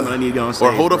bathroom and I need to go on stage.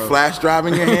 Or hold a bro. flash drive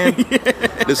in your hand.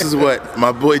 This is what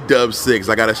my boy Dub Six.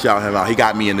 I gotta shout him out. He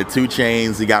got me into 2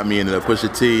 Chainz. He got me into the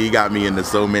Pusha T. He got me into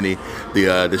so many.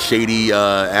 The Shady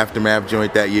Aftermath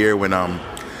joint that year when M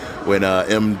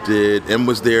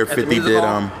was there. At the 50 music did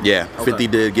hall? yeah. 50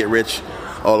 did Get Rich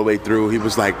all the way through. He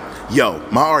was like, yo,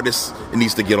 my artist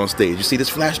needs to get on stage. You see this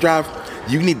flash drive?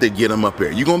 You need to get him up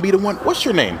here. You gonna be the one? What's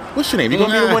your name? You gonna be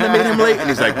the one that made him late? And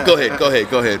he's like, go ahead.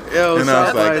 Yo, And I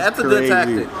was like, That's a good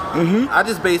tactic.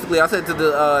 I said to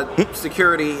the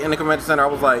security in the convention center, I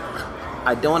was like,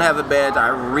 I don't have a badge. I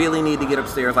really need to get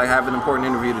upstairs. I have an important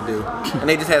interview to do. And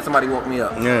they just had somebody woke me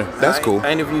up. Yeah, that's I cool.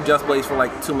 I interviewed Just Blaze for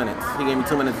like 2 minutes. He gave me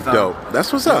 2 minutes of time. Yo,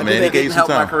 that's what's up, man. He That gave you didn't some help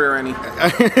my time. career any.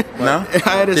 No?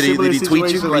 I had a Did similar he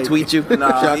tweet you? situation, like- Retweet you? No,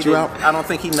 Shout he you didn't. out? I don't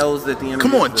think he knows that the interview.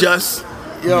 Come on, is- Just.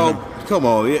 Yo, come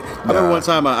on. I remember one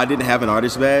time I didn't have an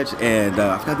artist badge, and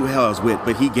I forgot who the hell I was with,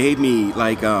 but he gave me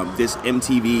like this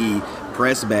MTV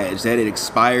press badge that had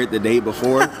expired the day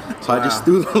before. So I just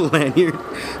threw the lanyard.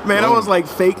 Man, I was like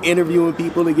fake interviewing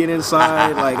people to get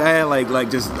inside. Like I had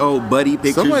like just buddy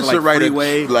pictures. Someone for, should like, write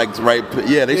freeway.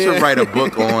 they should write a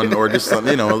book on, or just some,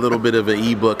 a little bit of an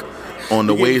ebook on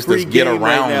the ways to get around.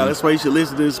 Right now. That's why you should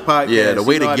listen to this podcast. Yeah, the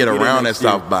way to get around at next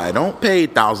year. South by. Don't pay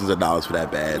thousands of dollars for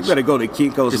that badge. You better go to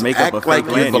Kinko's and make act up a like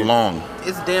fake you lanyard. belong.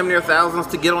 It's damn near thousands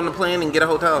to get on the plane and get a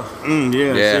hotel.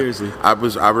 Yeah, seriously.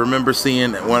 I remember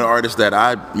seeing one artist that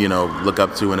I look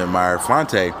up to and admire,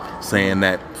 Fonte, saying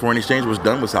that foreign exchange was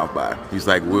done with South by. He's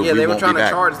like, we they were won't trying be to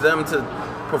back. charge them to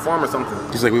perform or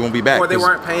something. He's like, we won't be back. Or they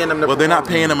weren't paying them to Well, they're not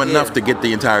perform. paying them enough Yeah. to get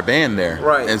the entire band there.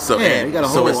 Right. And so, you got a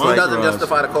whole it's It like, doesn't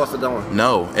justify the cost of going.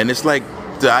 no. And it's like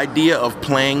the idea of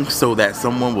playing so that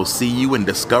someone will see you and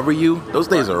discover you, those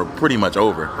days are pretty much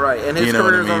over. Right, and his You know what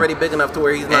career I is mean? already big enough to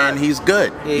where he's not. And he's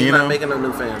good. Yeah, he's you not know? making no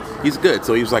new fans. He's good.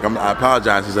 So he was like, I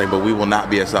apologize. He's like, but we will not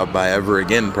be at South by ever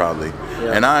again, probably.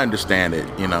 Yeah. And I understand it,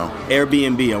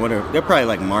 Airbnb, I wonder, they're probably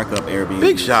like markup Airbnb.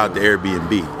 Big shout out to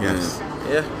Airbnb. Yes.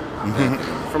 Yeah.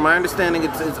 From my understanding,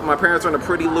 it's my parents run a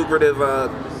pretty lucrative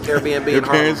Airbnb Your in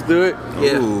Harlem. parents do it?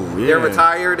 Yeah. Ooh, They're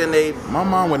retired and they My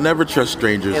mom would never trust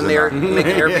strangers. and they're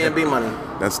making Airbnb money.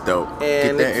 That's dope.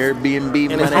 And Get that Airbnb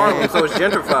money. And it's Harlem, so it's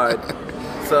gentrified.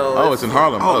 So Oh, it's in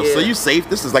Harlem. Oh, yeah. so you safe?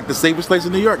 This is like the safest place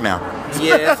in New York now.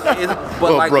 Yeah, but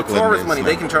Well, like Brooklyn the tourist is, money, man.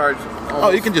 they can charge.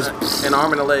 You can just an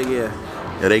arm and a leg. Yeah.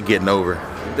 Yeah, they getting over.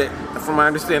 From my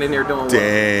understanding, they're doing well.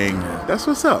 Dang, that's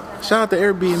what's up. Shout out to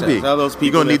Airbnb. Shout out those people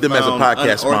You're gonna need that them as a found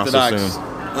podcast sponsor soon.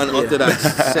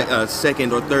 Unorthodox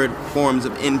second or third forms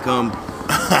of income.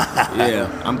 Yeah,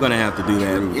 I'm gonna have to do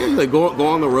that. Yeah, like go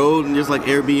on the road and just like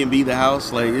Airbnb the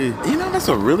house. Like, that's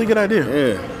a really good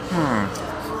idea.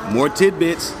 Yeah. More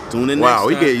tidbits. Tune in. Wow,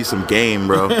 we next time. gave you some game,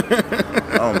 bro.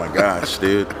 Oh my gosh,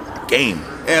 dude, game.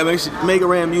 Yeah, make sure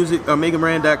Megaran Music,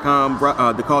 Megaran.com,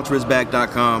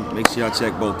 thecultureisback.com. Make sure y'all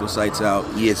check both those sites out.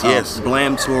 Yes.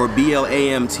 Blam Tour,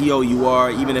 BLAMTOUR.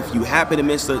 Even if you happen to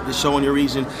miss the show in your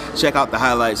region, check out the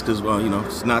highlights because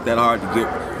it's not that hard to get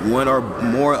one or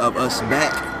more of us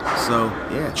back. So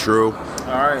yeah, true.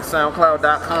 All right,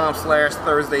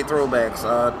 SoundCloud.com/Thursday Throwbacks.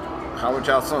 Holler at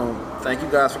y'all soon. Thank you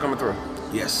guys for coming through.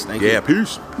 Yes, thank you. Yeah,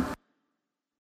 peace.